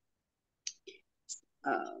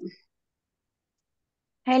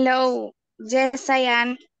 Hello. Yes, I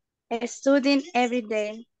am studying every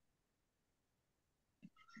day.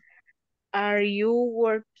 Are you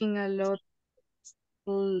working a lot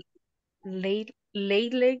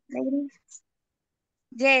lately?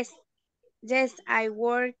 Yes, yes, I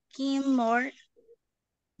working more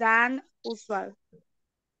than usual.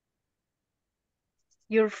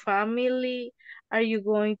 Your family, are you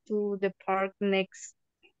going to the park next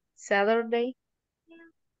Saturday?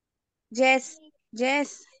 Yes,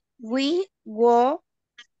 yes, we go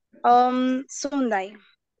on Sunday?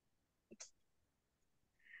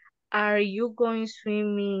 Are you going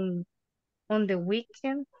swimming on the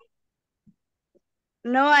weekend?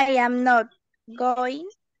 No, I am not going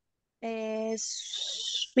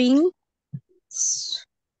swimming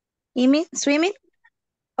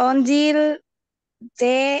until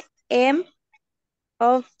the end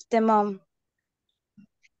of the month.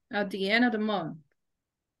 At the end of the month.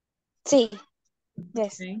 Sí,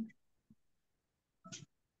 yes. Okay.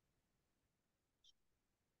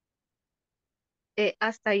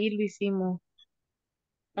 Hasta ahí lo hicimos.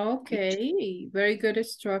 Okay, very good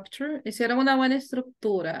structure. Hicieron una buena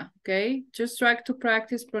estructura, okay? Just try to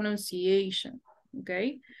practice pronunciation,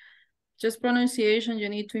 okay? Just pronunciation you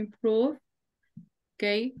need to improve,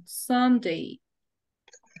 okay? Someday,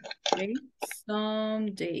 okay?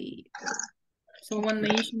 Someday. Someone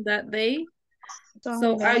mentioned that day.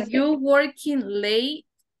 So are Someday. you working late?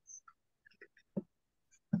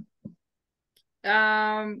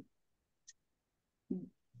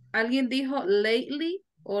 ¿Alguien dijo lately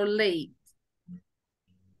o late?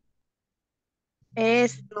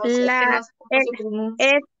 Es No sé, que no sé cómo se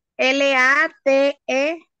pronuncia. es Lately.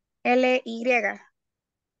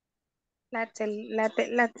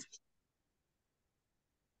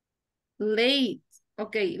 Late.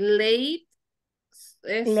 Ok, late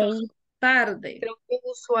es Late. tarde. Creo que Pero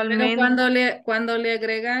usualmente cuando le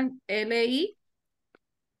agregan LI,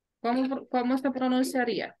 ¿cómo se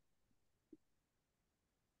pronunciaría?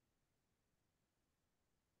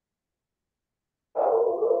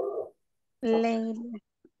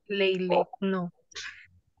 late, no.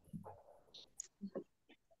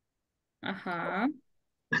 Ajá.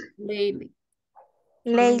 Lately.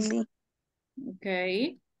 Lately. Ok.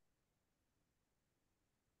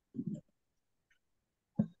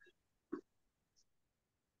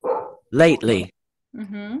 Lately.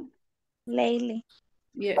 Lately.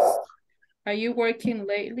 Yes. Are you working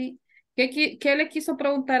lately? ¿Qué le quiso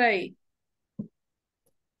preguntar ahí?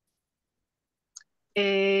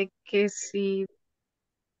 Que si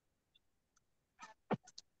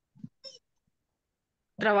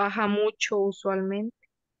trabaja mucho usualmente.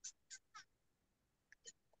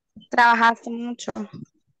 Trabajaste mucho.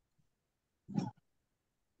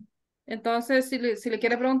 Entonces, si le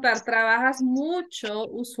quiere preguntar, ¿trabajas mucho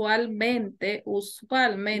usualmente?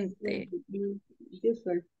 Usualmente.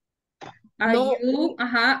 Are No,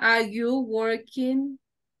 you working?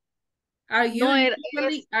 Are no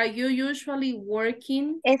you usually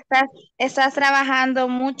working? Estás trabajando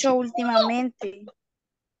mucho últimamente.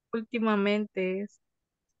 últimamente es.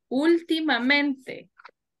 Últimamente.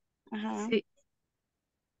 Ajá. Sí.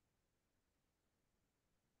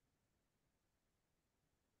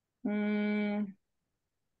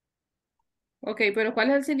 Ok, pero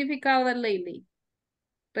 ¿cuál es el significado de lately?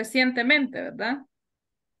 Recientemente, ¿verdad?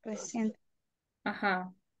 Reciente.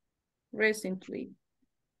 Ajá. Recently.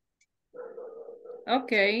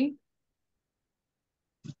 Ok.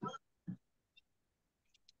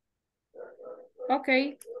 Ok.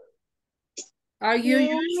 Are you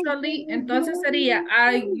usually, entonces sería,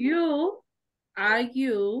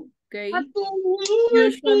 okay,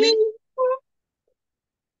 usually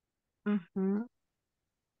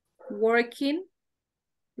working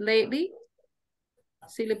lately?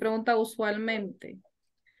 Si le pregunta usualmente.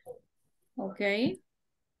 Ok.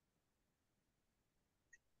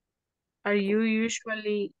 Are you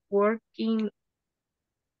usually working?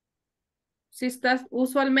 Si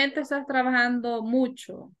usualmente estás trabajando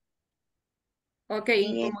mucho. Ok,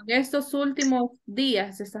 como en estos últimos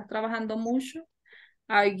días estás trabajando mucho.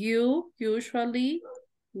 Are you usually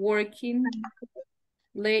working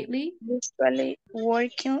lately? Usually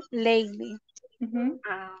working lately.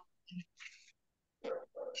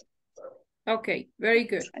 Okay, very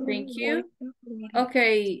good. Thank you. Working.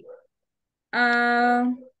 Okay.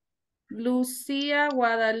 Lucía,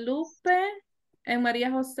 Guadalupe, and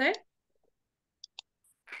María José.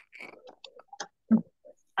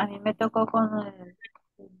 A mí me tocó con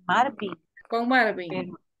Marvin. Con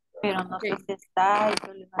Marvin. Pero no sé si está el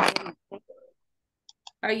problema de usted.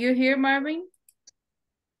 Are you here, Marvin?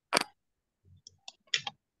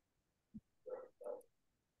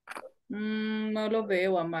 No lo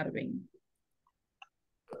veo a Marvin.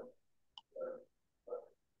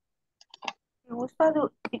 Me gusta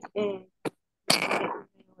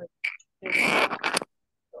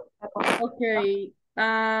Okay.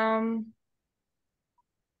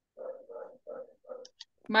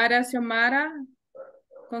 Mara Xiomara,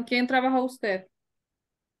 ¿con quién trabaja usted?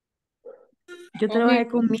 Yo Con trabajé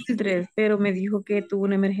Ingles. con Mildred, pero me dijo que tuvo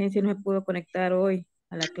una emergencia y no se pudo conectar hoy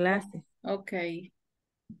a la clase. Okay.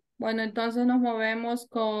 Bueno, entonces nos movemos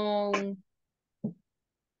con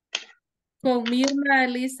Mirna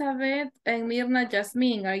Elizabeth and Mirna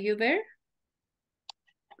Jasmine. Are you there?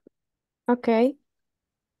 Okay.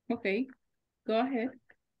 Okay, go ahead.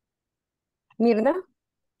 Mirna?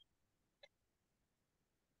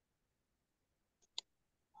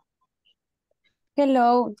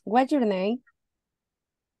 Hello, what's your name?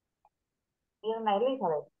 Mirna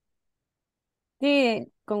Elizabeth.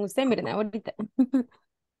 Sí, con usted, Mirna, ahorita.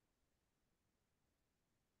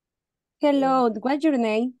 Hello, what's your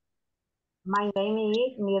name? My name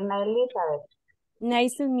is Mirna Elizabeth.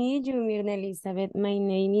 Nice to meet you, Mirna Elizabeth. My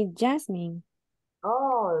name is Jasmine.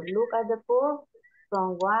 Oh, look at the pool.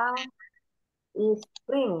 Someone is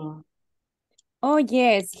screaming. Oh,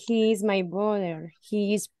 yes, he is my brother.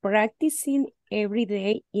 He is practicing every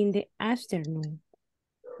day in the afternoon.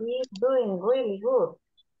 He's doing really good.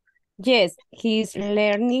 Yes, he is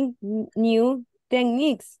learning new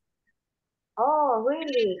techniques. Oh,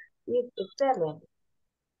 really? It's excellent.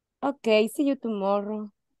 Okay, see you tomorrow.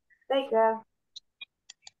 Take care.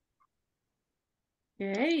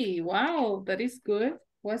 Okay, wow, that is good.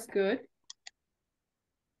 Was good.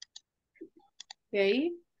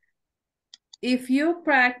 Okay. If you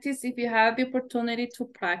practice, if you have the opportunity to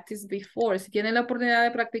practice before, si tienen la oportunidad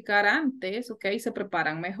de practicar antes, ok, se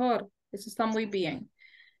preparan mejor. Eso está muy bien.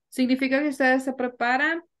 Significa que ustedes se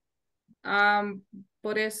preparan,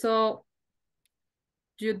 por eso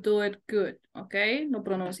you do it good, ok. Lo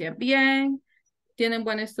pronuncia bien, tienen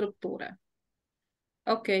buena estructura.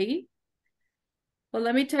 Ok. Well,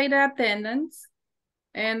 let me take the attendance.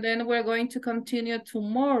 And then we're going to continue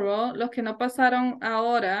tomorrow. Los que no pasaron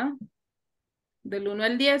ahora, del 1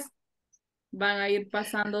 al 10, van a ir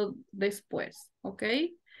pasando después, ¿ok?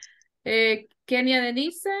 Kenia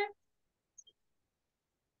Denise,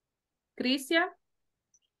 Crisia,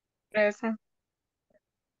 Present.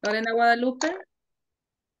 Lorena Guadalupe,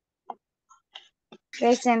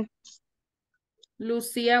 Present.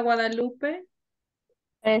 Lucía Guadalupe,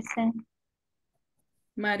 Present.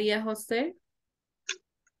 María José,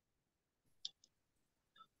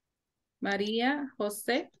 María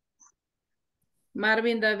José,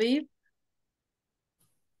 Marvin David,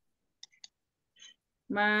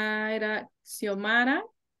 Mayra Xiomara,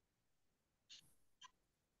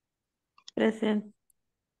 Present.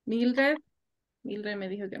 Mildred me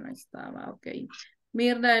dijo que no estaba, ok.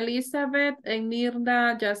 Mirna Elizabeth and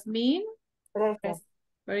Mirna Jasmine. Present.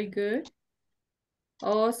 Very good.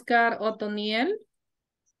 Oscar Otoniel,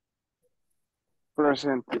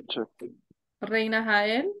 Present, teacher. Reina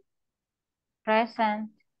Jael,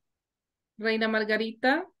 Present. Reina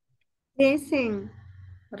Margarita, Present.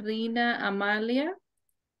 Rina Amalia,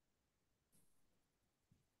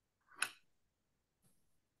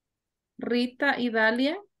 Rita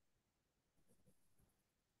Idalia,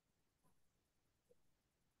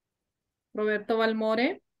 Roberto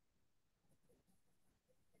Balmore,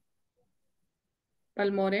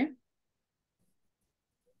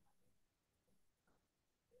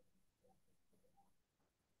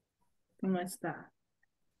 no está.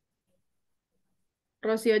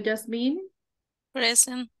 Rocío Yasmín,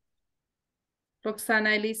 Present.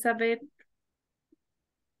 Roxana Elizabeth,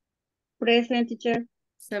 Present, teacher.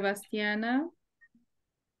 Sebastiana,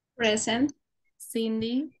 Present.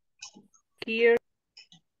 Cindy, Here.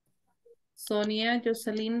 Sonia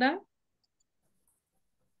Joselinda,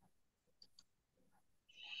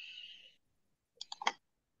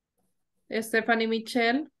 Stephanie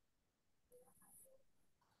Michelle,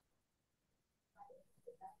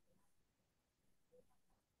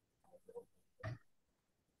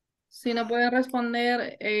 si no pueden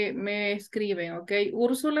responder, me escriben, ¿ok?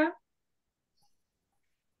 Úrsula,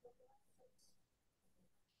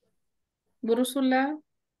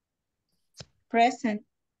 Present.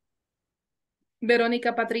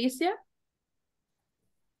 Verónica Patricia,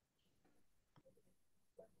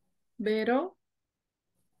 Vero,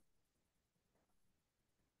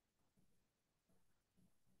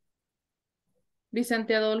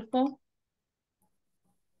 Vicente Adolfo,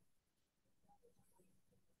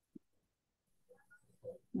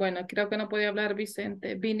 bueno, creo que no podía hablar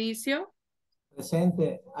Vicente. Vinicio,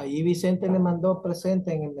 Presente. Allí Vicente le mandó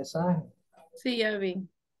presente en el mensaje. sí, ya vi.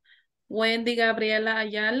 Wendy Gabriela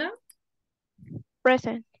Ayala,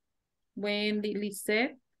 Present. Wendy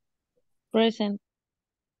Lisette, Present.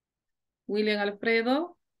 William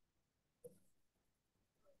Alfredo,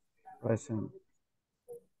 Present.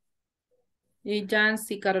 y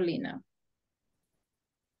Jancy Carolina.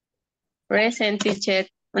 Present, teacher.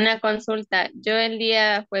 Una consulta. Yo el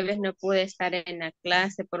día jueves no pude estar en la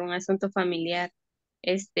clase por un asunto familiar.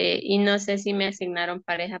 Y no sé si me asignaron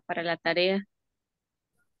pareja para la tarea.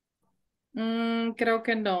 Creo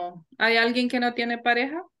que no. ¿Hay alguien que no tiene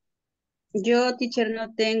pareja? Yo, teacher,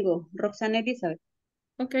 no tengo. Roxana Elizabeth.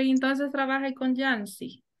 Ok, entonces trabaje con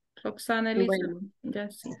Yancy. Roxana Elizabeth. Bueno,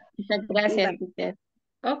 Yancy. muchas gracias, teacher.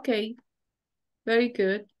 Okay, very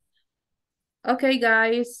good. Okay,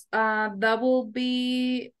 guys, that will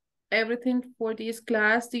be everything for this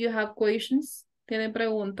class. Do you have questions? ¿Tienen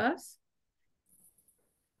preguntas?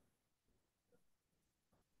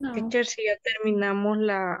 No. Teacher, si ya terminamos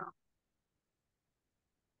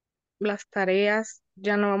las tareas,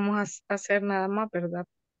 ya no vamos a hacer nada más, ¿verdad?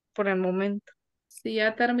 Por el momento. Si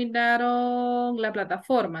ya terminaron la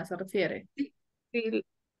plataforma, ¿se refiere? Sí,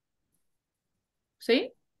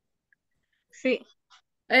 ¿Sí? sí.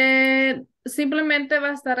 Simplemente va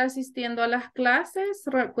a estar asistiendo a las clases.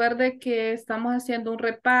 Recuerde que estamos haciendo un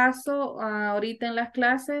repaso ahorita en las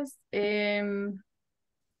clases.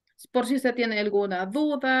 Por si usted tiene alguna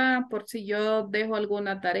duda, por si yo dejo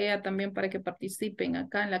alguna tarea también para que participen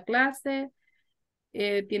acá en la clase.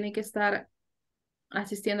 Tienen que estar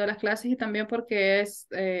asistiendo a las clases y también porque es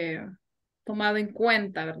tomado en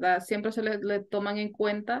cuenta, ¿verdad? Siempre le toman en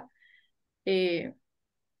cuenta eh,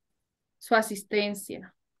 su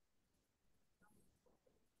asistencia.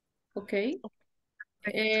 ¿Ok?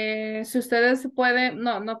 Si ustedes pueden,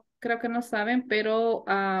 no creo que no saben, pero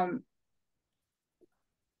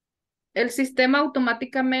el sistema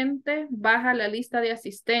automáticamente baja la lista de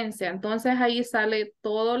asistencia. Entonces ahí sale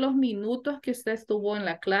todos los minutos que usted estuvo en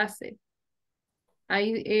la clase.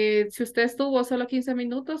 Ahí, si usted estuvo solo 15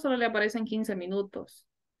 minutos, solo le aparecen 15 minutos.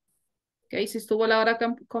 ¿Ok? Si estuvo la hora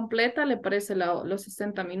completa, le aparece los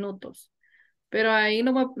 60 minutos. Pero ahí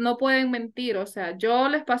no pueden mentir. O sea, yo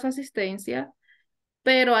les paso asistencia,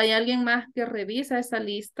 pero hay alguien más que revisa esa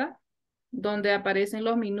lista donde aparecen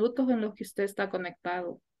los minutos en los que usted está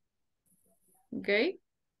conectado. ¿Ok?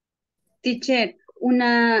 Teacher,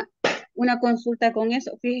 una consulta con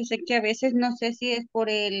eso. Fíjese que a veces no sé si es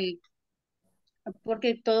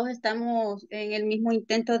porque todos estamos en el mismo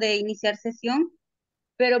intento de iniciar sesión,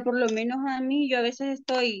 pero por lo menos a mí, yo a veces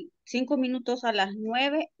estoy 5 minutos a las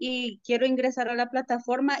 9 y quiero ingresar a la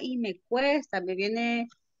plataforma y me cuesta,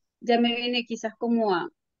 ya me viene quizás como a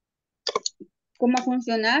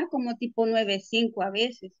funcionar como tipo 9:05 a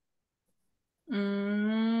veces.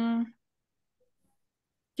 Mm,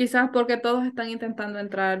 quizás porque todos están intentando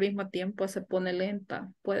entrar al mismo tiempo, se pone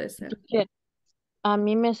lenta, puede ser. Teacher, a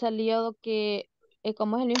mí me salió que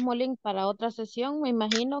como es el mismo link para otra sesión, me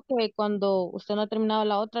imagino que cuando usted no ha terminado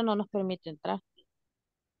la otra no nos permite entrar.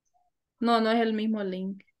 No es el mismo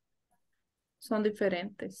link, son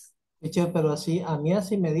diferentes. Teacher, pero así, a mí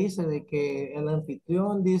así me dice de que el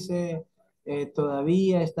anfitrión dice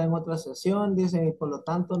todavía está en otra sesión, dice, y por lo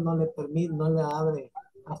tanto no le permite, no le abre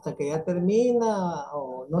hasta que ya termina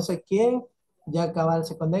o no sé quién, ya cabal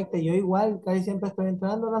se conecte. Yo igual casi siempre estoy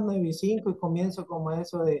entrando a las 9:05 y comienzo como a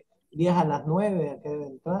eso de 10 a las 9 a querer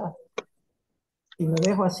entrar. Y lo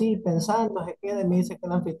dejo así pensando, se queda y me dice que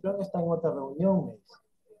el anfitrión está en otra reunión.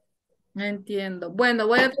 Me dice. Entiendo. Bueno,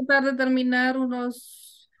 voy a tratar de terminar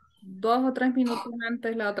unos 2 o 3 minutos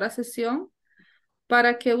antes la otra sesión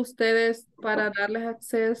para que ustedes, para darles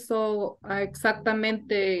acceso a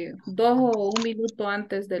exactamente 2 o 1 minuto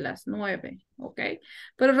antes de las 9, ¿ok?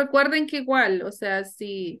 Pero recuerden que igual, o sea,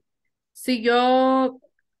 si yo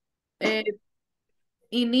eh,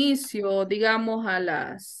 inicio, digamos, a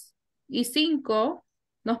las y 5,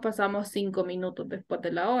 nos pasamos 5 minutos después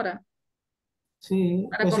de la hora Sí,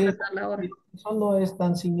 para pues sí, completar la hora. eso no es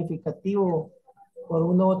tan significativo por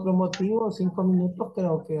uno u otro motivo, 5 minutos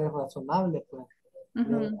creo que es razonable, pues. Eh,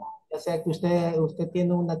 Ujú. ya sea que usted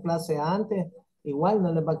tiene una clase antes, igual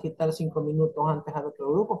no le va a quitar 5 minutos antes al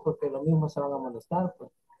otro grupo porque lo mismo se van a molestar, pues,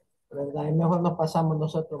 ¿verdad? Y mejor nos pasamos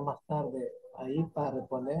nosotros más tarde ahí para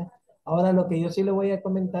reponer. Ahora lo que yo sí le voy a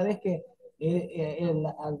comentar es que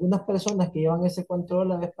algunas personas que llevan ese control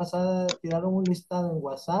la vez pasada tiraron un listado en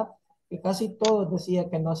WhatsApp que casi todos decían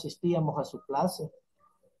que no asistíamos a su clase.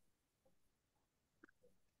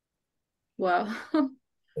 Wow.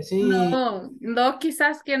 Pues sí, No,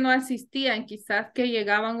 quizás que no asistían, quizás que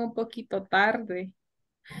llegaban un poquito tarde.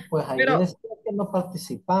 pues ahí Pero, decía que no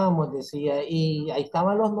participamos, decía, y ahí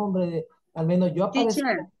estaban los nombres, al menos yo aparecía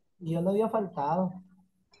Teacher, y yo no había faltado.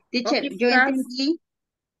 o teacher, yo quizás, entendí,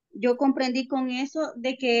 yo comprendí con eso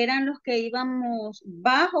de que eran los que íbamos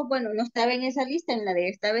bajo, bueno, no estaba en esa lista, en la de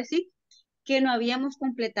esta vez sí, que no habíamos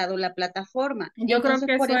completado la plataforma. yo creo Entonces,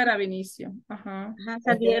 que por eso eso era Vinicio. Ajá. ajá, Es que eran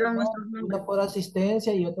salieron nuestros nombres. una por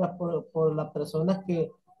asistencia y otra por las personas que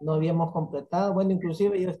no habíamos completado. Bueno,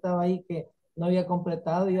 inclusive yo estaba ahí que no había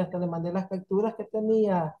completado y hasta le mandé las capturas que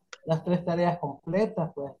tenía las 3 tareas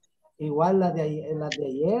completas, pues. Igual las de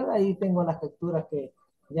ayer, ahí tengo las capturas que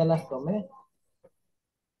ya las tomé.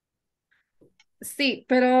 Sí,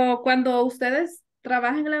 pero cuando ustedes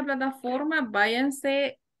trabajen en la plataforma,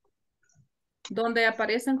 váyanse donde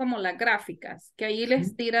aparecen como las gráficas, que ahí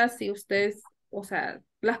les tira si ustedes, o sea,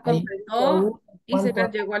 las Ahí completó y se cuánto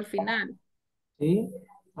las llegó al final. sí,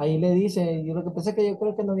 ahí le dice, y lo que pasa es que yo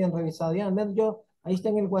creo que no habían revisado ya. Al menos yo, ahí está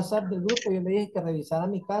en el WhatsApp del grupo, yo le dije que revisara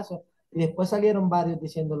mi caso, y después salieron varios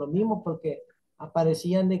diciendo lo mismo, porque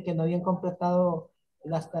aparecían de que no habían completado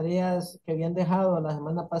las tareas que habían dejado la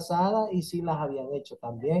semana pasada, y sí las habían hecho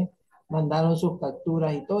también. Mandaron sus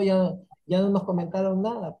capturas y todo, ya no nos comentaron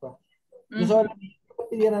nada, pues. Yo solo le dije que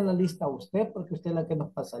pidieran la lista a usted, porque usted es la que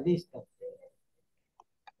nos pasa lista.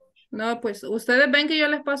 No, pues ustedes ven que yo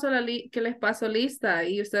les paso que les paso lista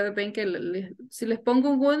y ustedes ven que si les pongo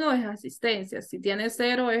un 1 es asistencia, si tiene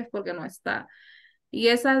 0 es porque no está. Y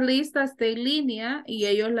esas listas de línea y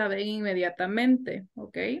ellos la ven inmediatamente,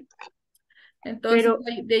 ¿ok? Entonces Pero,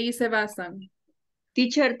 de ahí se basan.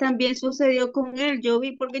 teacher, también sucedió con él. Yo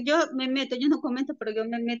vi, porque yo me meto, yo no comento, pero yo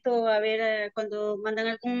me meto a ver cuando mandan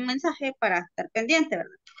algún mensaje para estar pendiente,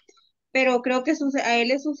 ¿verdad? Pero creo que a él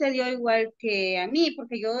le sucedió igual que a mí,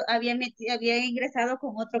 porque yo había ingresado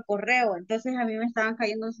con otro correo, entonces a mí me estaban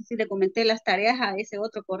cayendo, no sé si le comenté las tareas a ese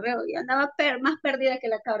otro correo, y andaba más perdida que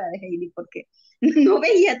la cabra de Heidi, porque no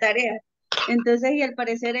veía tareas. Entonces, y al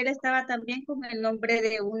parecer él estaba también con el nombre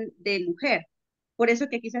de mujer, por eso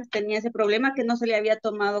que quizás tenía ese problema que no se le había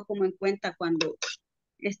tomado como en cuenta cuando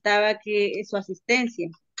estaba aquí su asistencia.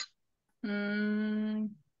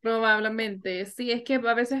 Probablemente, sí, es que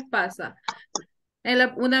a veces pasa.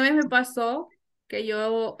 Una vez me pasó que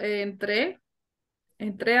yo entré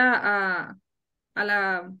a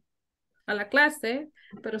la clase,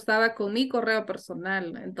 pero estaba con mi correo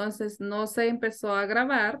personal, entonces no se empezó a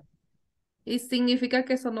grabar y significa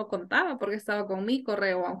que eso no contaba porque estaba con mi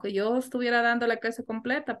correo, aunque yo estuviera dando la clase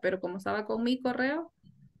completa, pero como estaba con mi correo,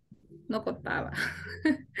 no contaba.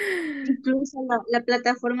 Incluso la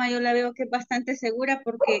plataforma yo la veo que es bastante segura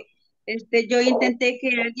porque yo intenté que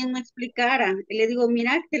alguien me explicara. Y le digo,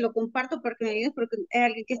 mira, te lo comparto porque me ayudes porque es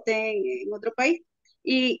alguien que esté en otro país.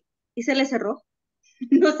 Y se le cerró.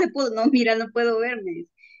 No se pudo, no, mira, no puedo verme.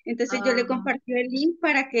 Entonces yo le Ah, compartí el link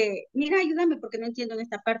para que, mira, ayúdame porque no entiendo en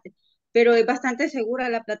esta parte. Pero es bastante segura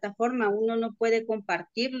la plataforma. Uno no puede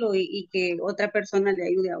compartirlo y que otra persona le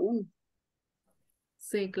ayude a uno.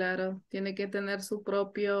 sí, claro, tiene que tener su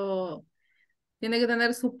propio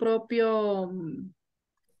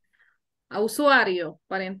usuario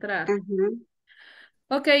para entrar. Ajá.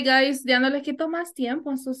 Ok, guys, ya no les quito más tiempo,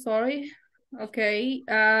 I'm so sorry. Ok,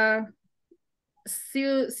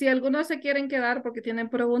 si algunos se quieren quedar porque tienen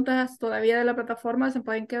preguntas todavía de la plataforma, se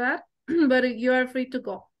pueden quedar, but you are free to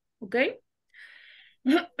go, ok?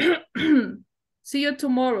 See you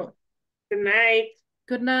tomorrow. Good night.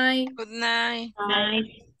 Good night. Good night.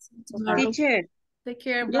 Tomorrow. Teacher, Take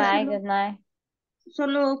care. yo Bye. Bye, good night.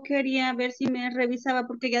 solo quería ver si me revisaba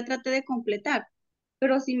porque ya traté de completar,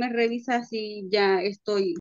 pero si me revisa si ya estoy